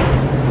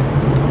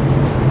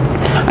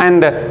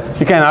 And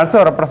you can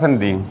also represent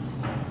the,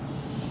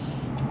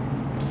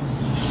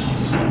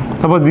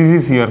 suppose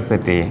this is your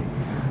set A.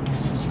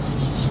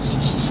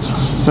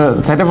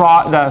 The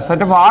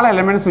set of all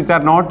elements which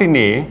are not in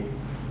A,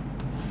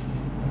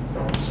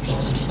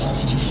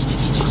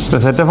 the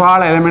set of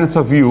all elements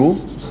of U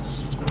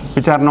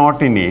which are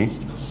not in A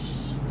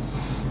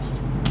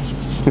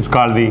is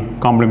called the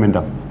complement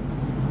of.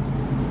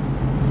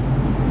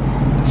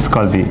 It's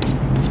called the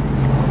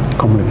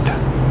complement.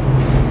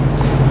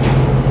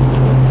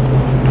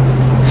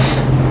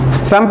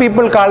 Some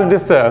people call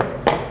this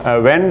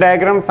Venn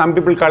diagram, some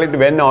people call it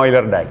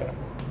Venn-Euler diagram.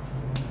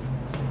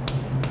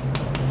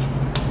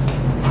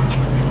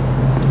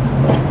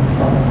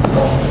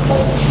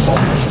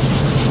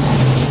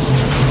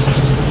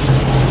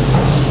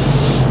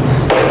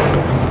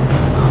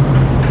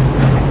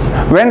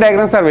 Venn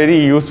diagrams are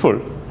very useful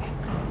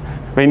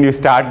when you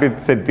start with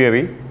set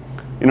theory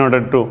in order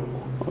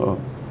to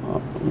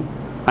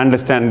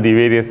understand the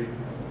various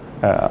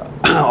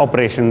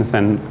operations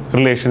and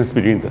relations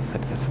between the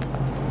sets.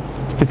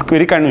 It's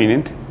very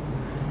convenient,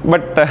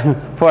 but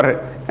for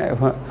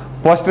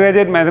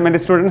postgraduate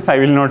mathematics students, I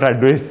will not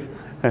advise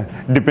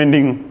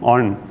depending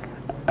on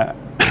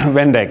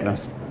Venn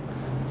diagrams.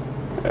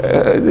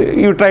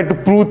 You try to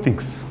prove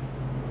things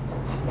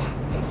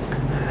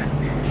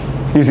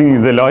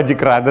using the logic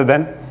rather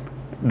than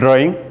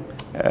drawing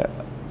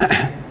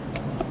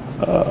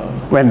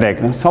Venn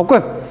diagrams. Of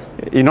course,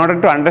 in order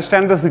to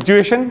understand the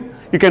situation,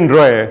 you can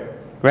draw a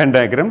Venn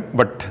diagram,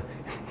 but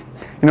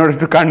in order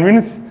to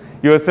convince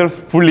yourself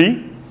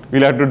fully,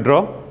 you'll have to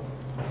draw,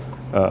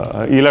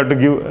 you'll have to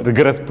give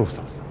rigorous proofs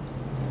also.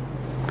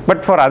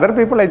 But for other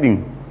people, I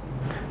think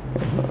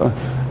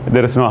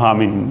there is no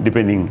harm in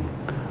depending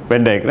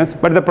Venn diagrams.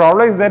 But the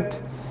problem is that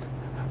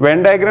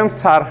Venn diagrams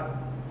are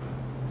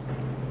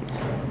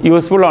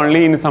useful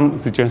only in some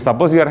situations.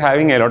 Suppose you are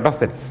having a lot of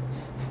sets,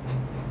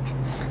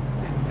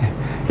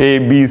 A,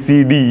 B,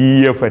 C, D,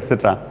 E, F,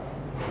 etc.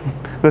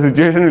 The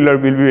situation will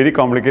be very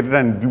complicated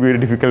and it will be very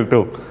difficult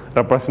to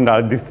represent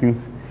all these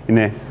things in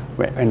a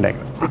Venn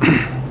diagram.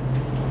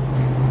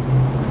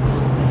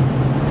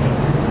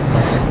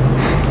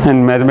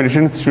 And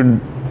mathematicians should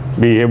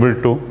be able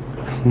to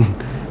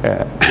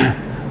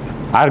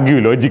argue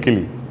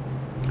logically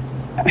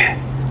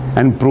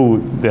and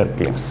prove their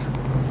claims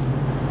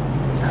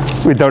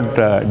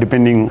without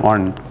depending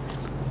on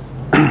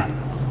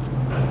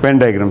Venn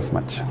diagrams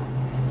much.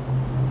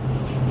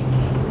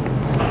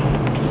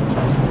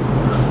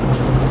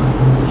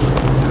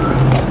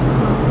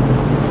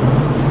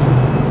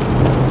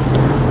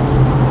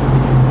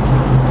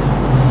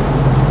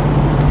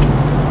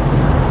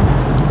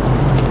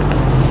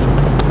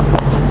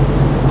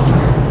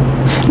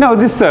 Now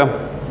this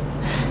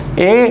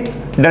A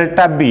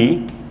delta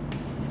B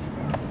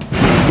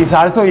is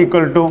also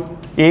equal to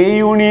A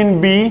union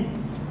B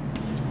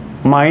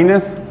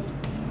minus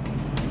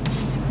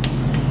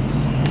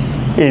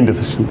A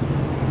intersection.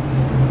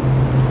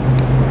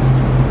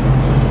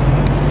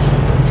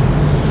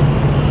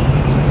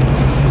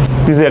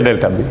 This is A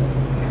delta B.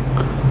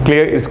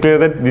 It's clear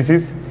that this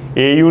is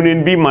A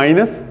union B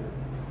minus,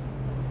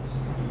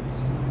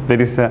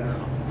 that is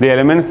the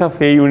elements of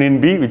A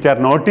union B which are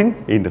not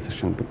in A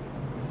intersection B.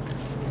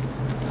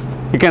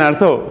 You can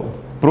also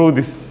prove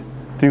these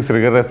things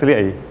rigorously.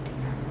 I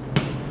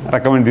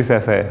recommend this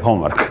as a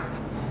homework.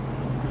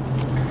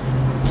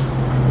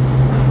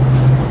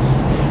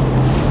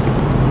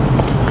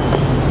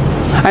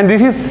 And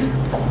this is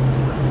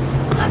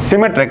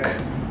symmetric.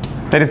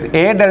 That is,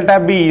 A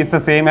delta B is the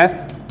same as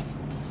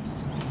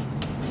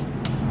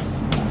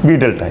B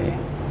delta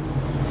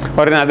A.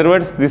 Or in other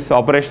words, this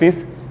operation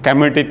is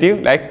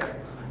commutative like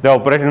the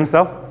operations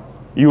of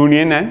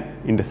union and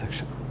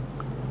intersection.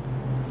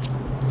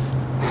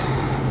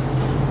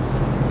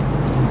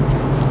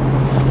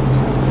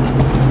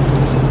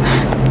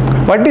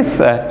 What is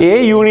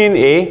A union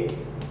A?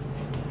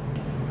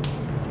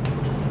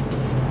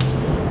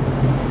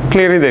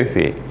 Clearly there is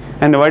A.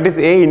 And what is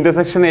A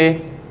intersection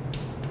A?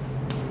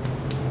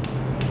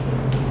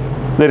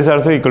 That is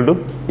also equal to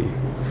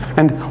A.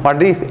 And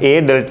what is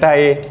A delta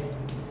A?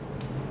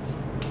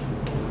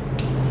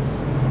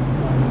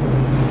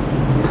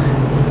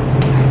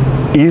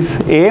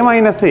 Is A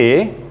minus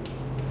A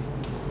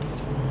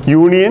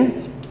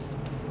union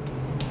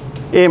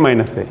A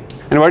minus A.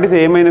 And what is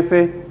A minus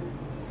A?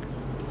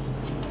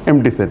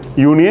 Empty set.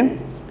 Union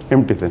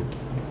empty set.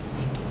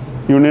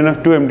 Union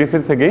of two empty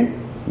sets again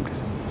empty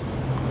set.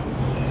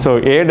 So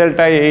A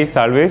delta A is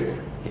always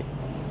A.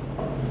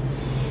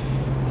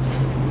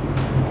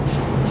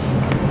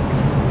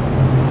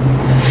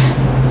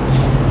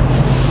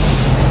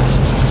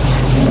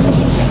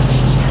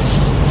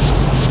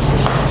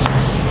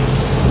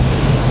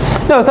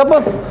 Now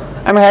suppose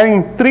I am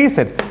having three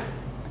sets,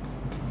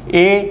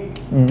 A,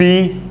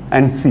 B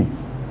and C.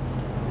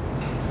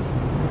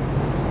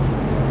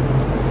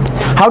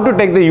 How to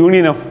take the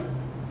union of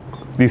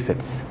these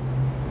sets?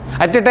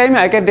 At a time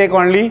I can take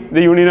only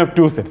the union of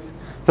two sets.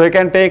 So I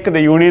can take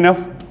the union of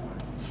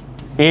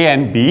A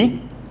and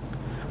B,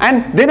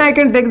 and then I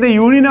can take the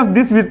union of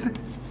this with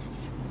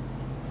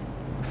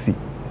C.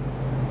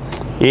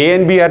 A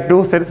and B are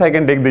two sets, I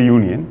can take the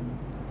union,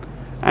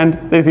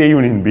 and there is A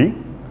union B.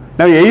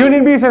 Now A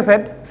union B is a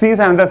set, C is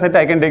another set,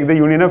 I can take the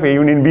union of A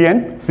union B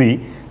and C.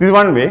 This is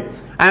one way.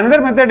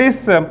 Another method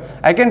is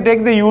I can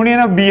take the union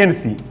of B and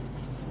C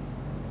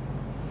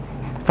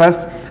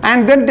first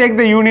and then take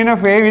the union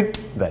of A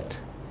with that.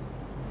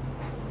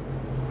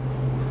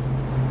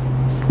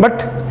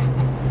 But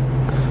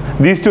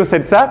these two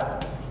sets are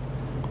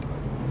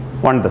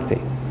one and the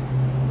same,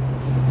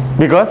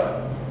 because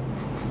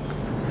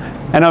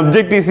an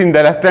object is in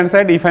the left hand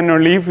side if and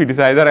only if it is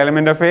either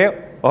element of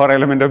A or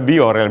element of B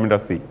or element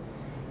of C.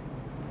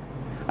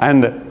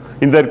 And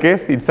in that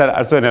case, it's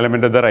also an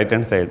element of the right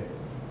hand side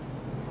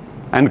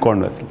and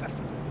conversely.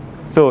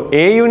 So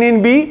A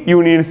union B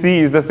union C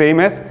is the same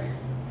as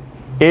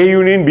A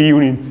union B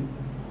union C.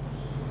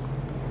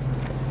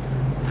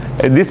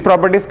 This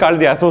property is called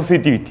the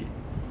associativity.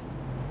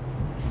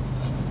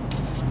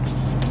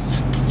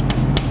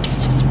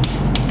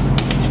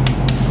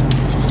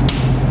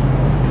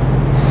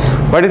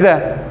 What is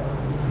the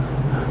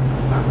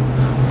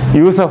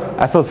use of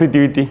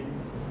associativity?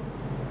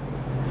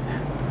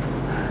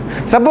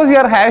 Suppose you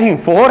are having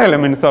 4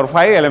 elements or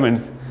 5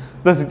 elements,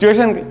 the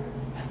situation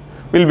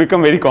will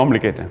become very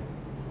complicated.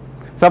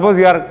 Suppose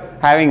you are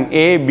having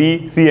A,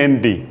 B, C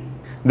and D.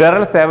 There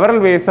are several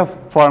ways of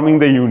forming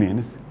the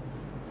unions.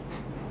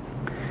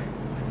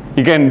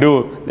 You can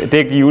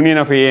take union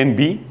of A and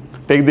B,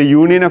 take the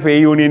union of A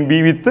union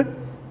B with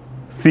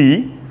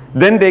C,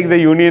 then take the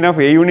union of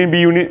A union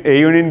B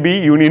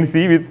union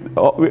C with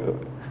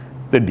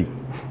the D.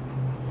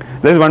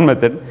 That is one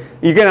method.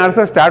 You can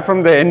also start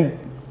from the end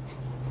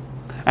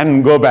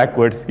and go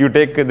backwards. You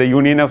take the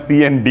union of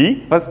C and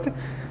D first,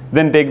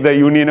 then take the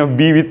union of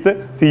B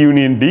with C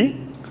union D,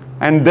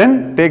 and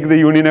then take the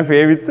union of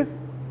A with.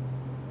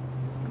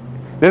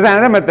 There is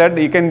another method.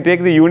 You can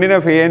take the union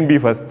of A and B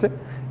first.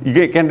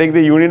 You can take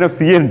the union of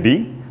C and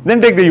D, then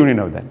take the union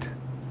of that.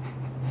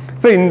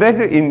 So in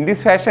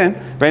this fashion,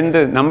 when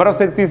the number of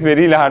sets is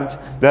very large,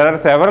 there are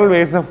several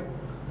ways of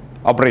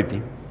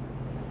operating.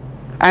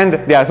 And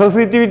the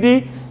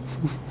associativity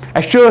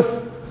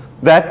assures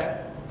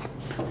that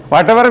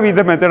whatever be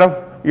the method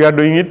of you are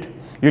doing it,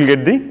 you will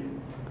get the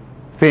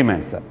same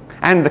answer.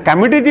 And the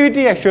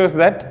commutativity assures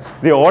that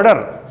the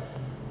order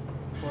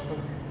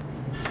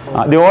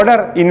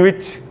in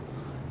which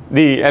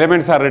the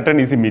elements are written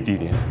is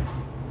immaterial.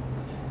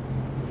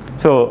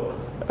 So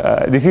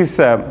this is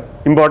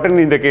important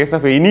in the case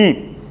of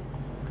any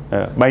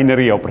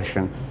binary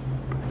operation.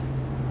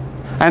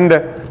 And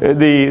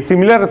the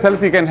similar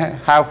results you can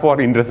have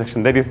for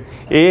intersection. That is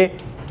A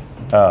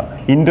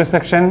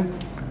intersection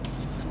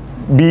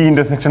B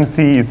intersection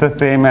C is the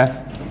same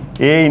as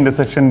A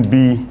intersection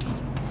B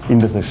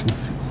intersection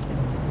C.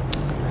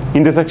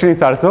 Intersection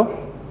is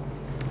also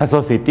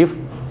associative.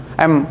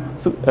 I am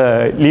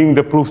leaving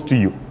the proofs to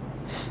you.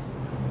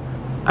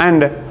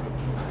 And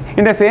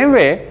in the same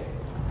way,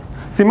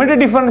 symmetry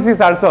difference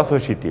is also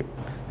associative.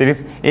 There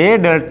is A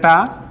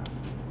delta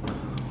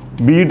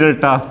B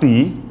delta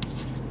C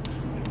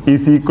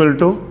is equal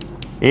to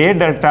A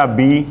delta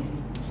B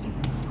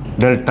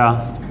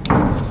delta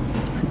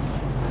C.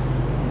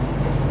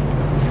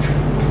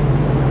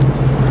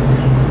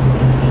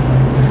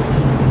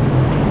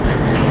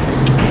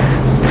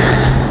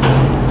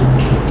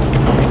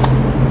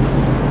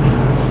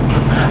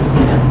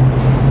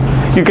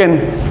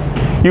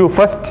 You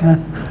first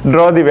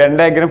draw the Venn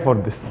diagram for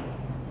this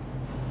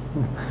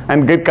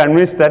and get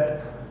convinced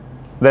that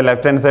the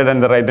left hand side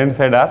and the right hand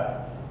side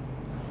are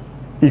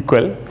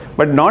equal,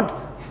 but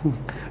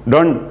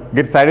don't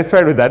get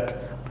satisfied with that.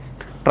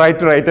 Try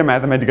to write a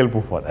mathematical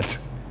proof for that.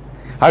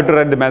 How to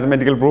write the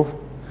mathematical proof?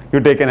 You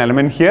take an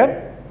element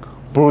here,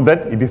 prove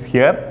that it is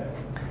here.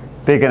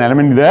 Take an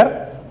element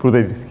there, prove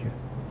that it is here.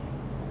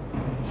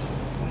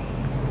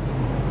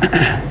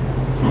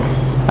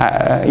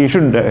 You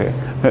should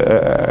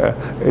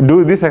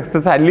do this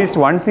exercise at least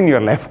once in your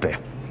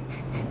lifetime.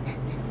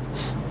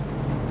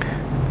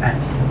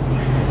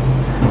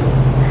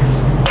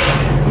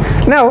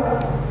 Now,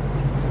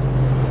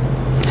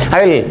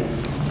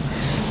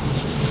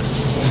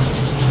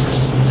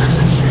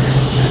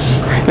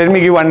 let me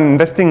give one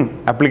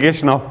interesting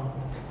application of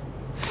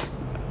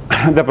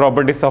the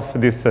properties of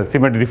this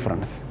symmetry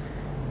difference.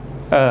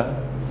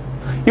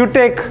 You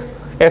take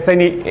as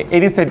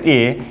any set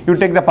A, you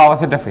take the power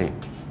set of A.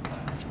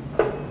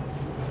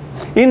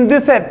 In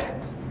this set,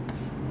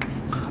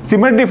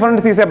 symmetry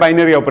difference is a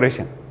binary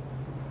operation.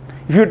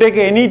 If you take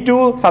any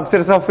two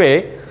subsets of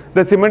A,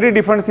 the symmetry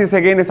difference is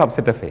again a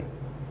subset of A.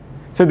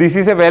 So this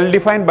is a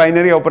well-defined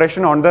binary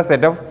operation on the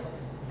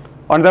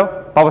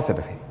power set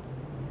of A.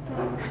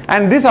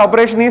 And this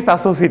operation is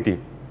associative.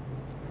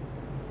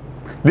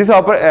 This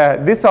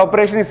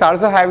operation is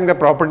also having the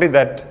property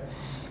that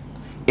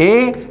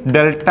A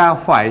delta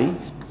phi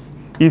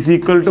is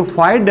equal to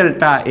phi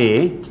delta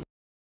A,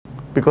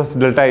 because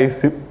delta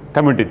is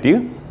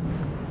commutative,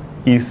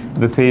 is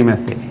the same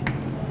as A.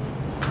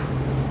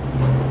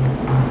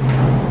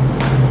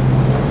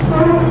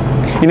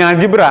 In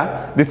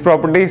algebra, this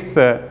property is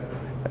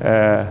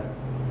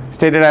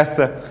stated as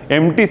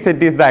empty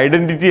set is the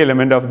identity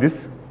element of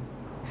this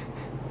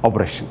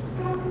operation.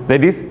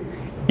 That is,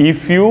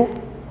 if you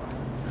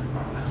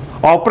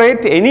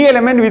operate any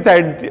element with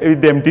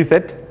the empty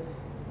set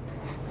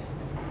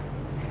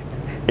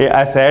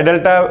as A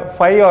delta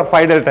phi or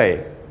phi delta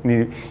A,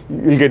 you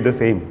will get the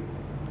same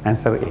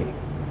answer A.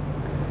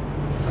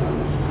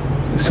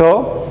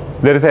 So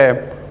there is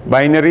a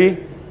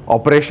binary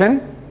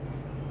operation,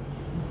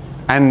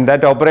 and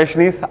that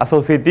operation is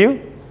associative.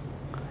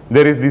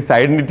 There is this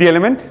identity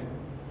element,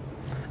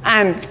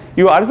 and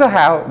you also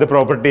have the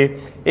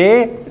property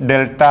A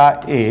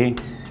delta A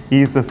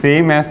is the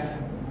same as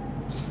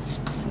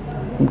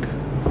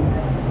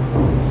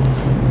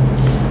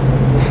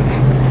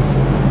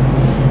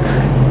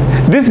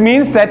This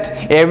means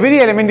that every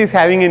element is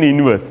having an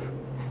inverse.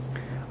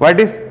 What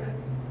is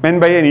meant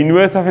by an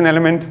inverse of an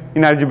element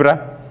in algebra?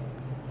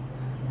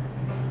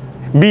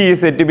 B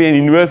is said to be an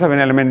inverse of an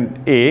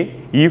element A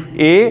if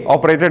A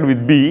operated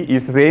with B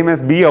is the same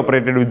as B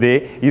operated with A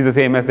is the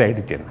same as the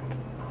identity element.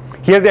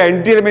 Here the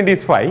identity element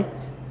is phi.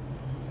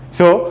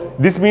 So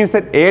this means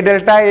that A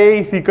delta A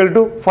is equal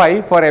to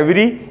phi for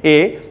every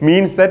A,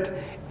 means that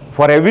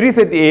for every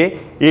set A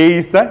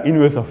is the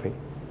inverse of A.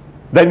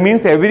 That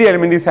means every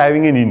element is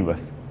having an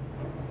inverse.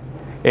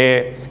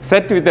 A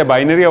set with a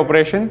binary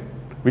operation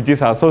which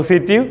is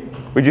associative,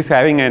 which is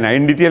having an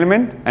identity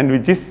element and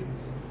which is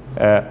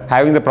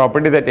having the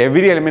property that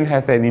every element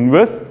has an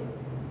inverse,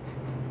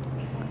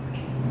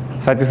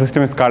 such a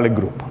system is called a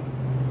group.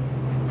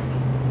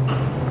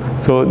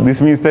 So this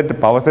means that the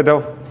power set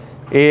of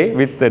A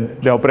with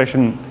the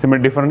operation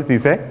symmetry difference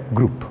is a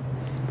group.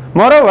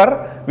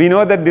 Moreover, we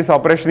know that this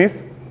operation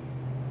is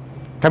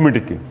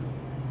commutative.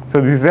 So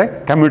this is a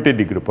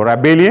commutative group or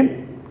abelian